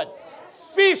forward.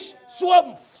 Fish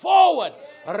swim forward.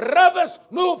 Rivers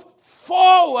move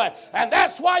forward. And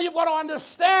that's why you've got to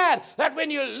understand that when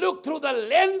you look through the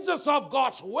lenses of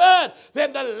God's word,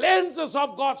 then the lenses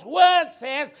of God's word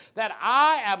says that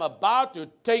I am about to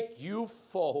take you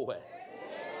forward.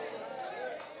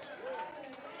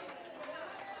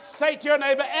 Say to your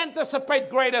neighbor, anticipate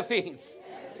greater things.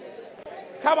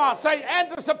 Come on, say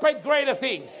anticipate greater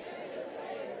things.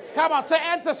 Come on, say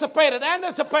anticipate it,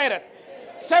 anticipate it.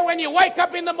 Say when you wake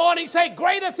up in the morning, say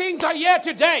greater things are here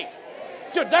today.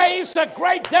 Today is a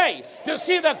great day to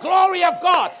see the glory of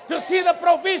God, to see the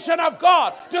provision of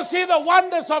God, to see the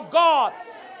wonders of God.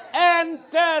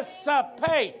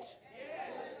 Anticipate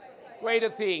greater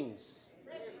things.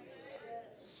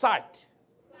 Sight.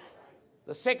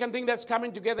 The second thing that's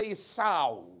coming together is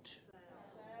sound.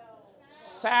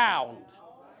 Sound.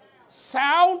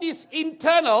 Sound is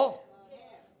internal,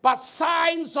 but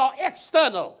signs are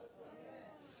external.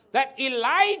 That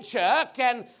Elijah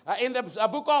can, in the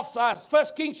book of 1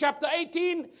 Kings chapter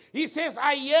 18, he says,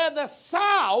 I hear the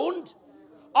sound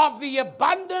of the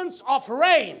abundance of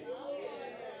rain.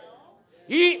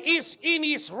 He is in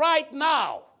his right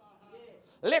now.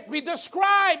 Let me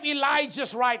describe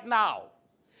Elijah's right now.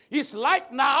 His right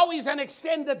now is an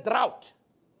extended drought.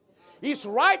 His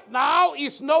right now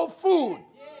is no food.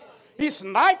 His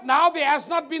right now, there has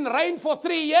not been rain for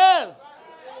 3 years.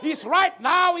 His right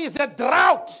now is a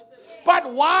drought.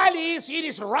 But while he is in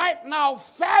his right now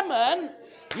famine,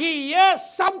 he hears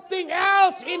something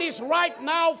else in his right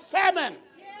now famine.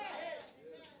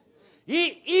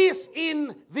 He is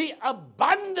in the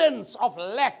abundance of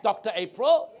lack, Dr.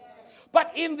 April.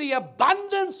 But in the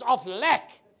abundance of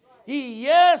lack, he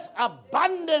hears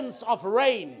abundance of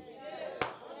rain.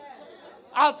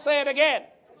 I'll say it again.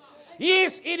 He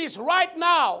is in his right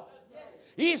now.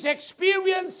 He is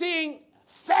experiencing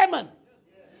famine.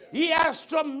 He has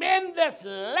tremendous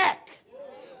lack.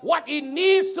 What he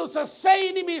needs to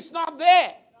sustain him is not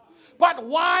there. But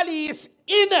while he is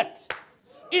in it,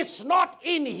 it's not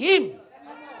in him.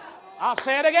 I'll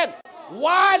say it again.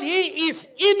 While he is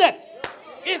in it,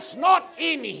 it's not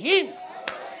in him.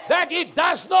 That he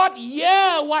does not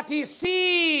hear what he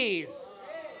sees.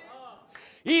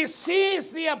 He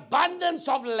sees the abundance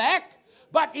of lack,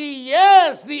 but he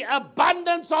hears the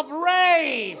abundance of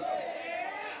rain.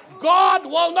 God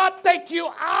will not take you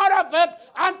out of it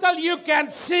until you can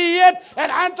see it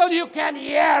and until you can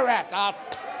hear it.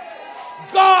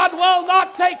 God will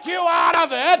not take you out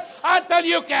of it until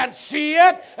you can see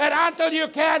it and until you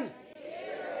can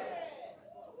hear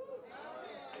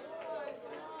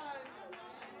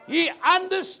it. He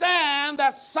understands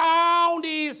that sound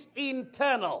is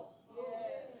internal.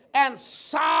 And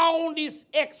sound is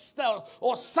external,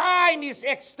 or sign is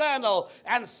external,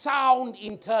 and sound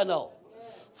internal.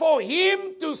 For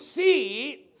him to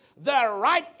see the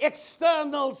right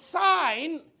external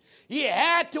sign, he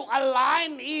had to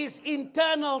align his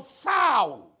internal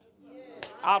sound.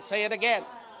 I'll say it again.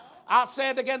 I'll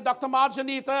say it again, Dr.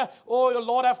 Marjanita. Oh,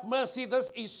 Lord have mercy.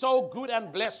 This is so good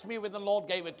and blessed me when the Lord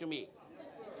gave it to me.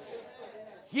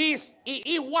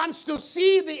 He wants to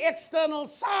see the external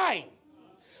sign.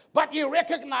 But you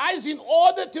recognize in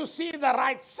order to see the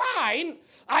right sign,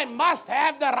 I must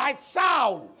have the right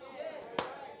sound.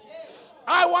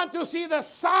 I want to see the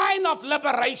sign of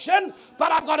liberation,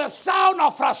 but I've got a sound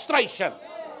of frustration.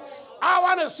 I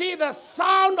want to see the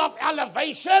sound of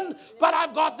elevation, but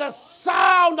I've got the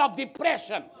sound of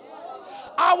depression.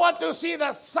 I want to see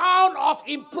the sound of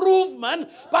improvement,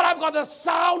 but I've got the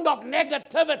sound of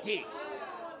negativity.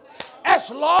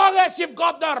 As long as you've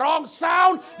got the wrong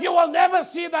sound, you will never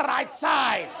see the right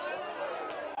sign.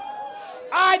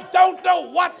 I don't know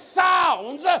what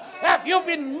sounds have you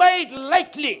been made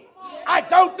lately. I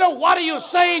don't know what are you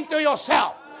saying to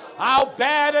yourself. how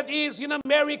bad it is in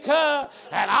America,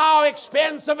 and how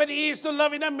expensive it is to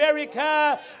live in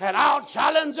America, and how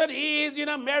challenging it is in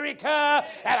America,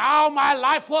 and how my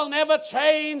life will never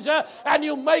change, and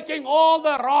you're making all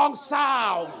the wrong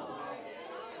sound.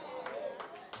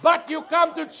 But you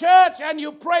come to church and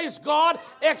you praise God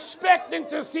expecting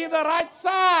to see the right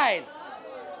side.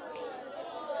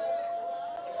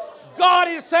 God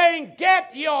is saying,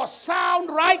 get your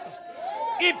sound right.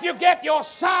 If you get your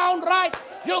sound right,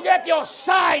 you get your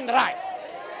sign right.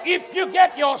 If you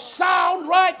get your sound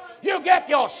right, you get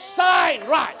your sign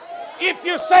right. If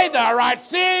you say the right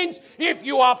things, if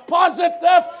you are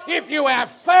positive, if you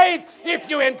have faith, if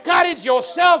you encourage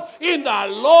yourself in the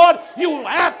Lord, you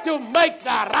have to make the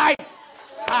right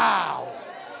sound.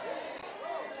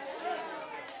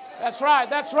 That's right,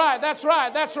 that's right, that's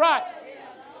right, that's right.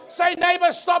 Say,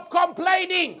 neighbor, stop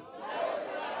complaining.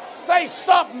 Say,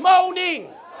 stop moaning.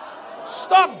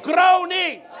 Stop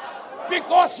groaning.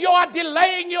 Because you are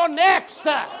delaying your next.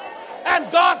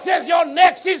 And God says your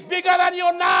next is bigger than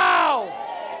your now.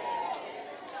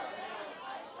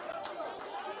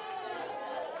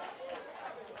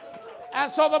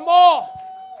 And so the more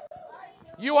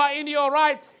you are in your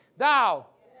right now,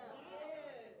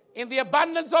 in the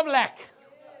abundance of lack,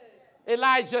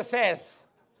 Elijah says,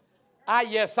 I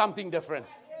hear something different.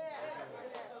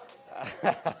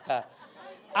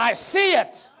 I see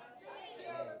it,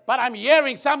 but I'm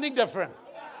hearing something different.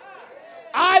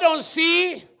 I don't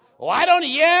see, or I don't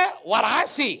hear what I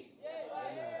see.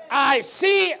 I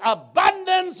see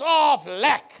abundance of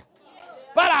lack,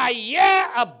 but I hear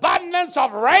abundance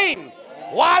of rain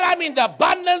while I'm in the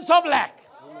abundance of lack.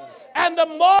 And the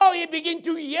more he begin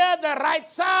to hear the right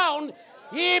sound,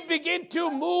 he begin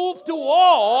to move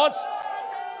towards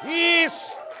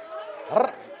his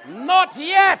not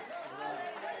yet.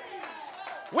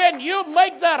 When you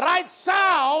make the right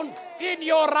sound in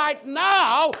your right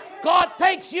now, God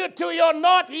takes you to your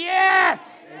not yet.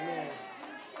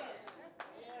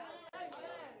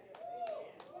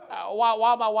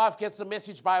 While my wife gets the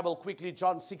Message Bible quickly,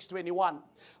 John 6:21,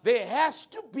 there has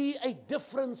to be a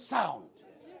different sound.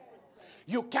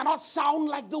 You cannot sound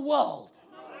like the world.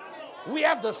 We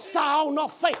have the sound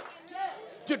of faith.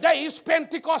 Today is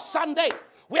Pentecost Sunday.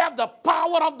 We have the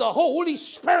power of the Holy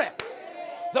Spirit.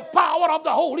 The power of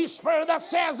the Holy Spirit that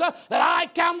says that I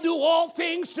can do all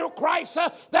things through Christ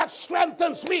that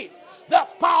strengthens me. The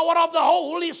power of the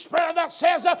Holy Spirit that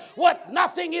says what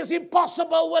nothing is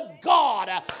impossible with God.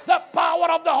 The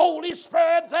power of the Holy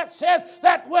Spirit that says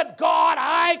that with God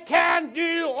I can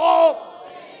do all.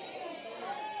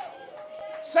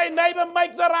 Say, neighbor,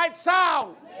 make the right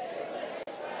sound.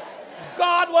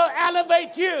 God will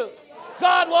elevate you.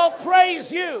 God will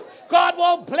praise you. God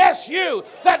will bless you.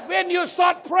 That when you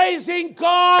start praising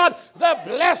God, the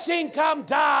blessing come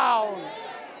down.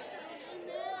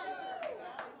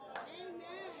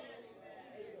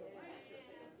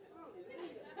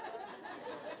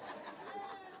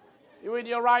 You're in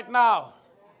your right now.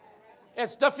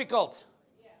 It's difficult.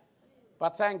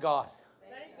 But thank God.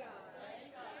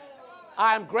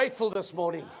 I am grateful this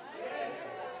morning.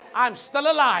 I'm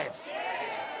still alive.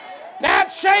 Bad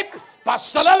shape, but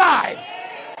still alive.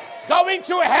 Going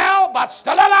to hell, but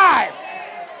still alive.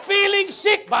 Feeling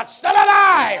sick, but still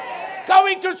alive.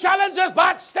 Going to challenges,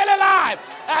 but still alive.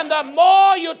 And the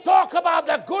more you talk about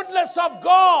the goodness of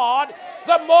God,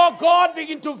 the more God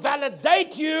begins to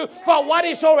validate you for what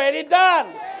He's already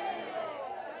done.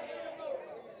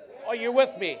 Are you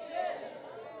with me?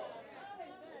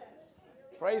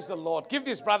 Praise the Lord. Give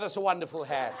these brothers a wonderful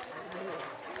hand.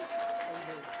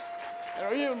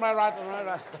 Are you in my right?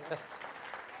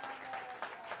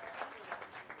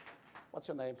 What's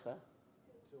your name, sir?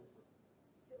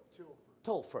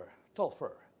 Topher.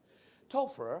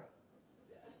 Topher.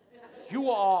 You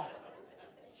are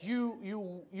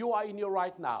in your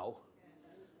right now,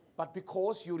 but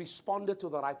because you responded to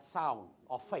the right sound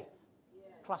of faith,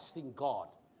 trusting God,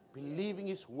 believing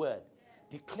His word,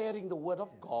 declaring the word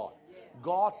of God,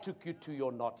 God took you to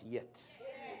your not yet.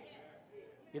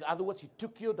 In other words, He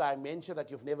took you a dimension that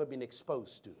you've never been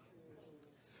exposed to.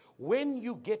 When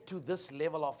you get to this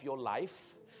level of your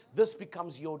life, this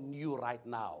becomes your new right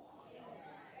now.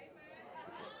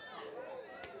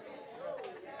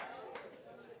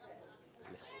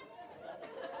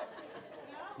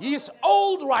 His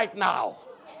old right now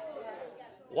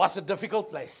was a difficult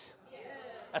place,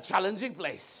 a challenging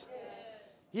place.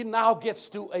 He now gets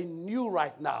to a new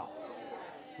right now,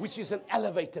 which is an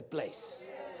elevated place.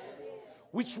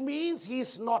 Which means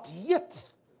He's not yet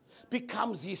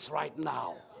becomes His right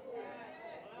now.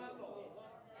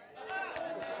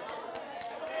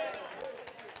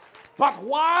 But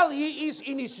while he is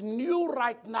in his new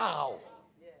right now,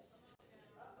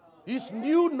 his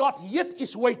new not yet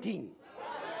is waiting.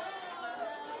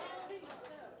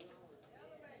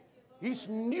 His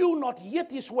new not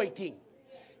yet is waiting.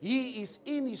 He is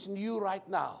in his new right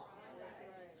now.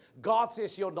 God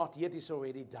says your not yet is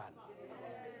already done.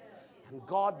 And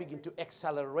God begin to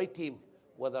accelerate him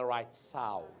with the right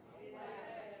sound.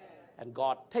 And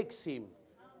God takes him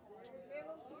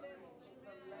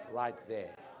right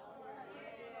there.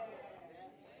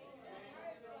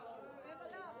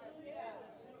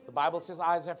 The Bible says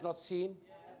eyes have not seen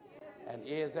and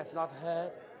ears have not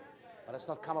heard, but it's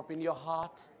not come up in your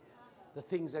heart the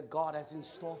things that God has in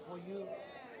store for you.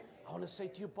 I want to say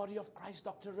to you, body of Christ,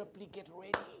 Dr. Ripley, get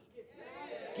ready.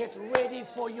 Get ready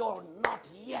for your not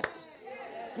yet.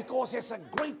 Because there's a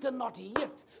greater not yet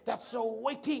that's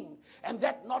waiting. And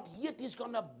that not yet is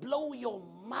going to blow your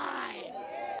mind.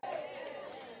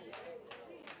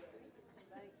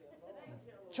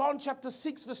 John chapter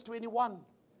 6 verse 21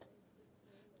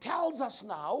 tells us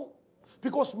now,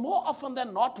 because more often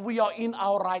than not we are in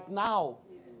our right now.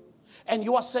 And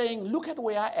you are saying, look at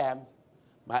where I am.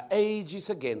 My age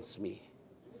is against me.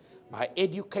 My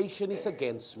education is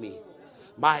against me.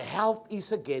 My health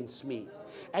is against me.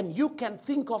 And you can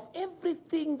think of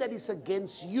everything that is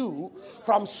against you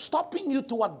from stopping you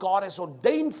to what God has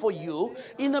ordained for you.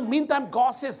 In the meantime,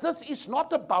 God says, this is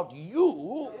not about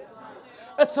you.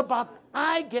 It's about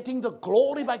I getting the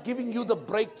glory by giving you the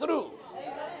breakthrough.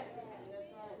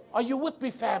 Are you with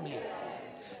me, family?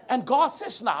 And God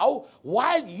says now,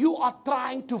 while you are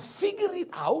trying to figure it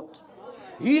out,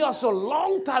 He has a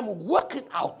long time to work it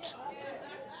out.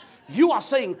 You are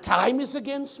saying time is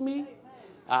against me.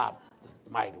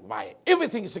 My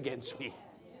everything is against me.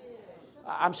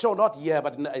 I'm sure not here,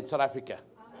 but in South Africa.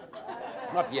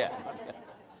 Not here.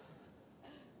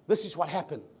 This is what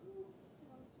happened.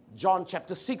 John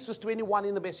chapter 6 verse 21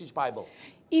 in the Message Bible.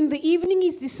 In the evening,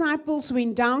 his disciples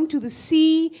went down to the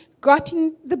sea, got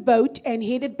in the boat, and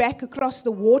headed back across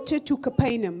the water to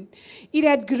Capernaum. It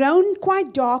had grown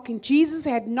quite dark, and Jesus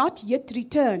had not yet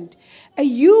returned. A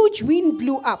huge wind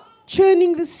blew up,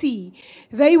 churning the sea.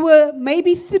 They were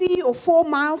maybe 3 or 4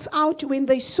 miles out when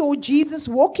they saw Jesus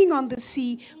walking on the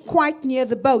sea quite near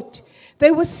the boat.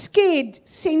 They were scared,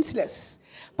 senseless,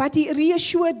 but he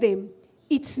reassured them,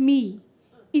 "It's me.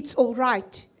 It's all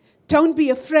right. Don't be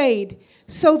afraid."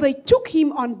 So they took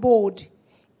him on board.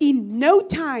 In no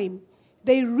time,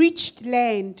 they reached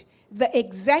land, the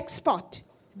exact spot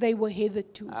they were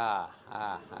headed to. Yeah.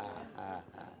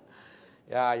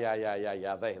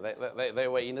 They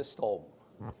were in a storm.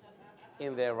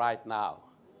 In there right now.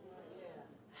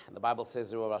 And the Bible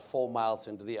says they were about 4 miles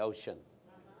into the ocean.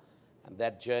 And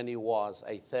that journey was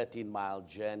a 13-mile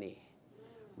journey.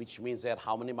 Which means they had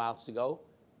how many miles to go?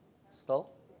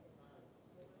 Still?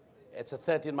 It's a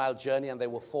 13-mile journey and they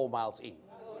were 4 miles in.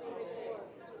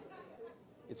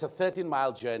 It's a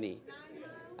 13-mile journey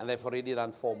and they've already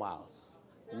done 4 miles.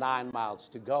 9 miles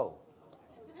to go.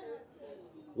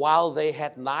 While they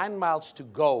had 9 miles to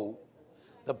go,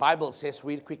 the Bible says,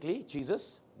 read quickly,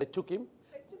 Jesus, they took him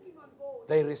on board.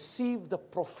 They received the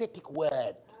prophetic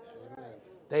word.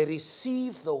 They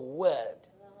received the word.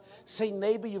 Say,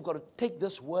 neighbor, you've got to take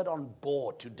this word on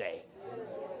board today.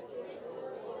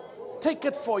 Take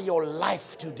it for your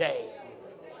life today.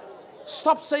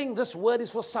 Stop saying this word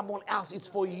is for someone else. It's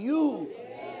for you.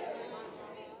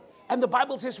 And the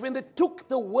Bible says when they took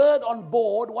the word on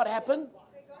board, what happened?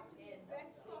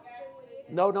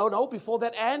 No. Before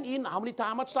that, and in how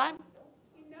much time?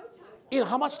 In no time. In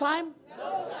how much time? No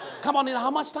time. Come on, in how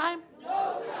much time? No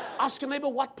time. Ask your neighbor,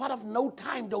 what part of no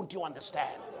time don't you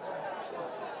understand?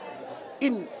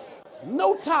 In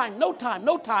no time. No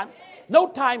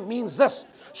time means this.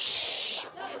 Shh.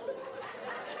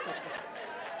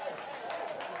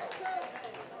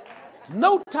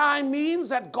 No time means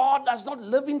that God does not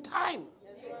live in time.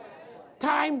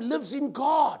 Time lives in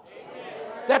God.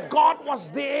 That God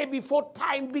was there before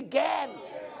time began.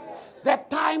 That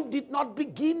time did not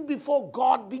begin before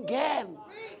God began.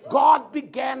 God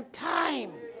began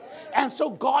time. And so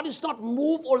God is not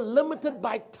moved or limited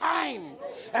by time.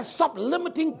 And stop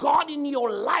limiting God in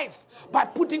your life by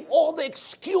putting all the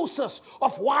excuses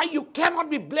of why you cannot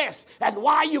be blessed and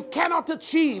why you cannot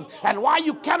achieve and why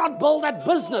you cannot build that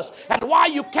business and why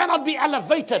you cannot be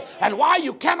elevated and why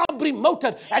you cannot be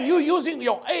promoted, and you using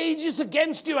your age is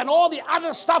against you and all the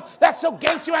other stuff that's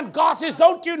against you. And God says,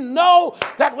 don't you know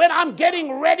that when I'm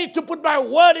getting ready to put my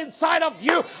word inside of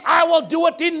you, I will do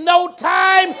it in no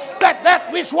time?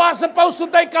 That which was supposed to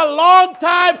take a long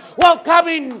time will come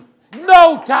in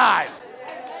no time.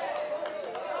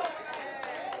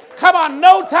 Come on,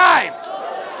 no time.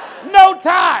 No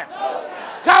time.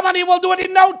 Come on, he will do it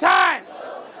in no time.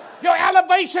 Your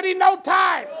elevation in no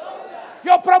time.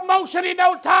 Your promotion in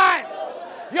no time.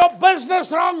 Your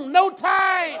business wrong, no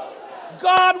time.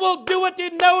 God will do it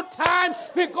in no time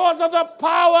because of the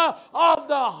power of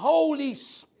the Holy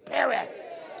Spirit.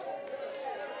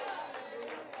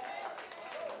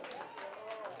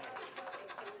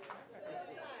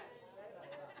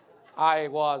 I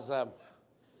was,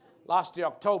 last year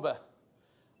October,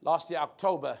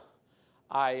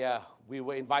 we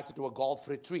were invited to a golf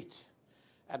retreat.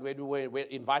 And when we were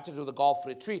invited to the golf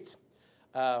retreat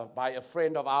by a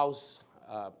friend of ours,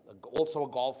 also a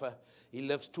golfer, he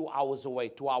lives 2 hours away,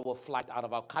 2-hour flight out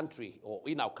of our country, or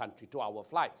in our country, 2-hour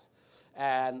flights.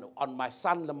 And my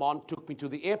son, Lamont, took me to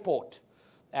the airport.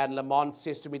 And Lamont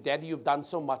says to me, Daddy, you've done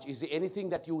so much. Is there anything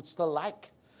that you would still like?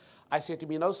 I said to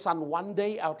him, you know, son, one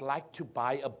day I would like to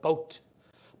buy a boat.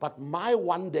 But my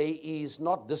one day is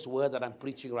not this word that I'm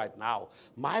preaching right now.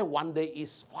 My one day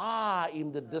is far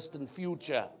in the distant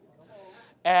future.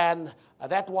 And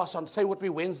that was on, say with me,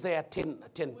 Wednesday at 10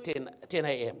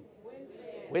 a.m.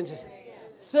 Wednesday.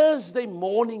 Thursday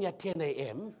morning at 10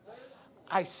 a.m.,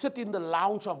 I sit in the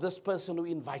lounge of this person who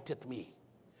invited me.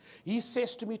 He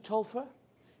says to me, Topher,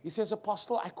 he says,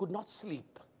 Apostle, I could not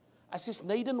sleep. I says,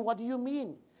 Nathan, what do you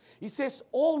mean? He says,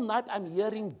 all night I'm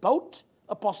hearing boat,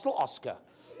 Apostle Oscar.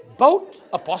 Boat,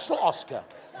 Apostle Oscar.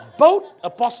 Boat,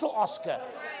 Apostle Oscar.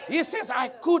 He says,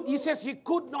 he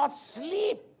could not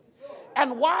sleep.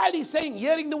 And while he's saying,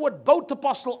 hearing the word boat,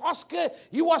 Apostle Oscar,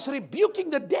 he was rebuking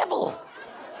the devil.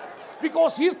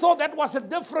 Because he thought that was a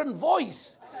different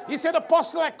voice. He said,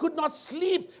 Apostle, I could not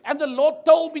sleep. And the Lord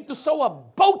told me to sow a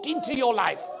boat into your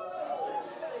life.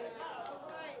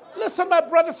 Listen, my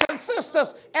brothers and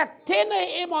sisters, at 10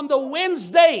 a.m. on the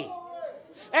Wednesday,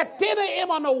 at 10 a.m.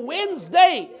 on a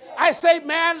Wednesday, I say,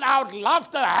 man, I would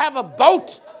love to have a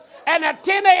boat. And at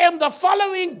 10 a.m. the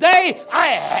following day,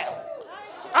 I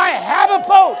have a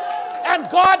boat. And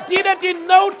God did it in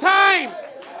no time.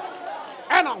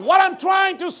 And what I'm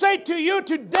trying to say to you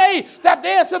today, that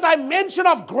there's a dimension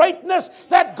of greatness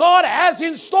that God has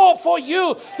in store for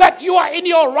you, that you are in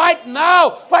your right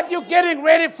now, but you're getting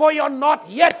ready for your not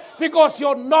yet, because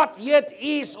your not yet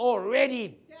is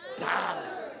already done.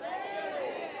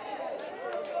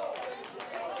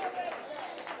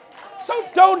 So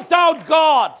don't doubt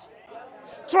God.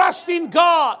 Trust in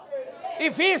God.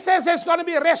 If he says there's going to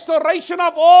be restoration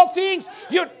of all things,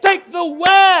 you take the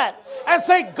word and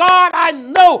say, God, I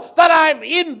know that I'm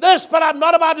in this, but I'm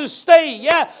not about to stay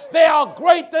here. There are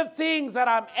greater things that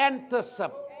I'm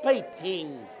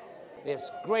anticipating. There's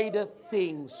greater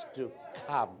things to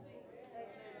come.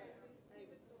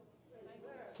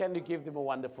 Can you give them a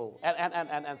wonderful...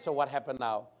 And so what happened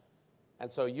now?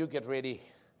 And so you get ready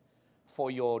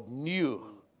for your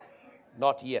new,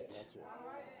 not yet.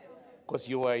 Because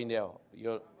you are in your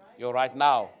right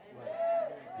now,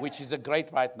 which is a great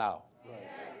right now.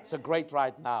 It's a great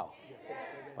right now.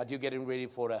 But you're getting ready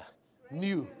for a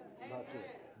new,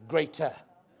 greater.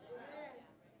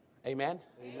 Amen?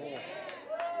 Amen.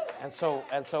 And so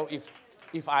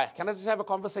if I, can I just have a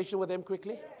conversation with them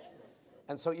quickly?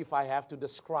 And so if I have to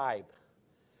describe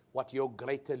what your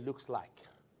greater looks like,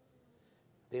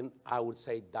 then I would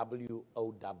say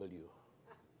W-O-W.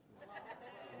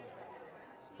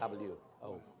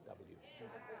 W-O-W.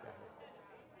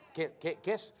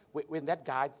 Guess when that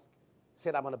guy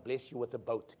said, I'm going to bless you with a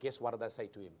boat, guess what did I say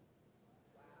to him?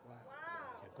 Wow.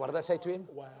 What did I say to him?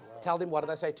 Wow. Tell them, what did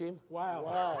I say to him? Wow.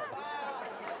 Wow.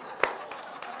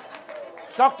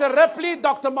 Dr. Ripley,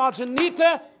 Dr.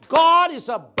 Marginita, God is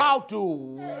about to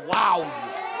wow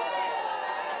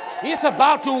you. He's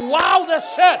about to wow the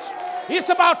church. He's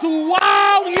about to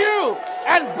wow you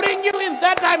and bring you in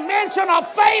that dimension of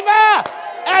favor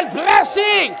and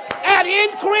blessing and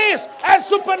increase and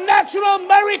supernatural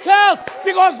miracles,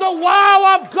 because the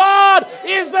wow of God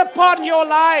is upon your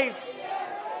life.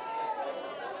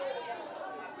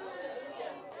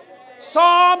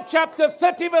 Psalm chapter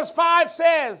 30 verse 5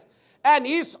 says, and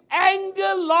his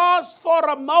anger lasts for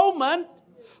a moment,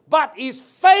 but his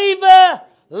favor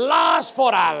lasts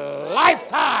for a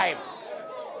lifetime.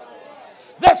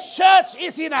 The church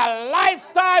is in a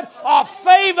lifetime of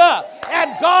favor.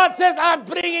 And God says, I'm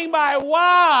bringing my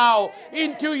wow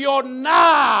into your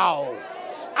now.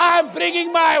 I'm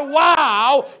bringing my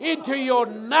wow into your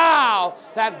now.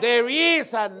 That there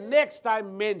is a next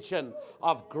dimension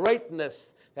of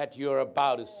greatness that you're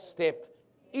about to step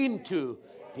into,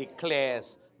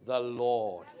 declares the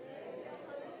Lord.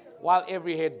 While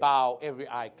every head bow, every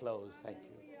eye closed. Thank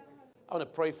you. I want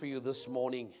to pray for you this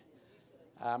morning.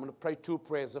 I'm going to pray 2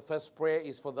 prayers. The first prayer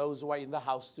is for those who are in the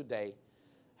house today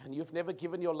and you've never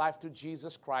given your life to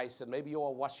Jesus Christ, and maybe you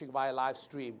are watching via live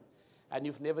stream, and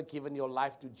you've never given your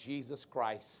life to Jesus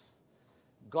Christ,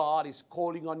 God is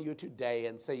calling on you today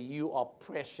and say, you are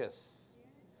precious.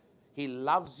 He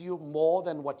loves you more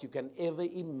than what you can ever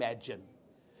imagine.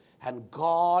 And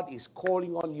God is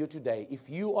calling on you today. If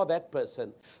you are that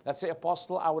person that say,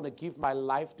 Apostle, I want to give my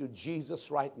life to Jesus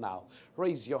right now,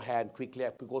 raise your hand quickly,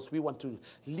 because we want to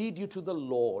lead you to the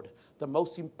Lord. The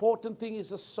most important thing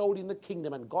is a soul in the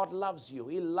kingdom, and God loves you.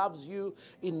 He loves you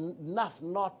enough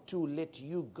not to let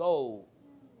you go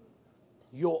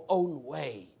your own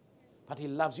way, but He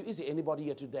loves you. Is there anybody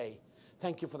here today?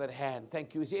 Thank you for that hand.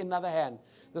 Thank you. Is there another hand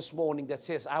this morning that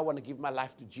says, I want to give my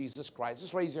life to Jesus Christ?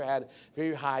 Just raise your hand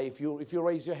very high. If you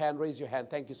raise your hand, raise your hand.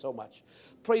 Thank you so much.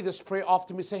 Pray this prayer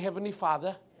after me. Say, Heavenly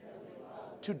Father,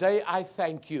 today I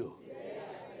thank you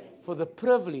for the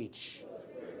privilege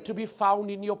to be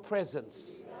found in your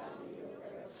presence.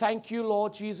 Thank you,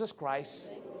 Lord Jesus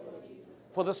Christ,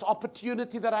 for this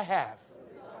opportunity that I have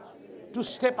to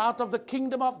step out of the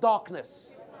kingdom of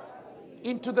darkness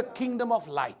into the kingdom of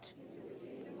light.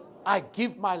 I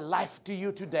give my life to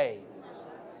you today.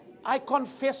 I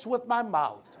confess with my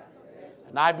mouth,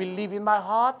 and I believe in my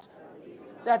heart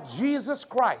that Jesus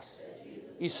Christ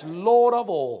is Lord of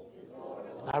all.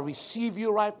 And I receive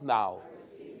you right now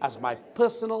as my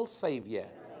personal Savior.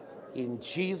 In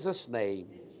Jesus' name,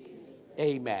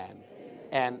 amen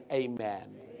and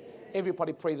amen.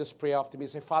 Everybody pray this prayer after me.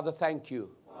 Say, Father, thank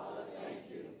you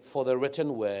for the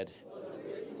written word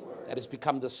that has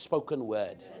become the spoken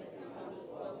word.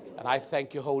 And I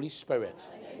thank you, Holy Spirit,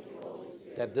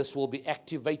 that this will be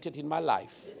activated in my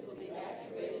life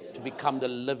to become the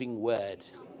living word.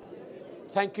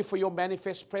 Thank you for your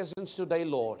manifest presence today,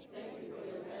 Lord.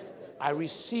 I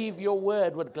receive your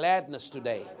word with gladness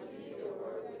today.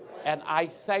 And I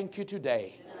thank you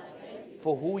today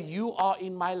for who you are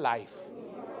in my life.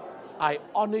 I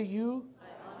honor you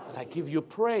and I give you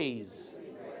praise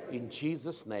in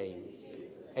Jesus' name.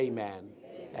 Amen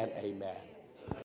and amen.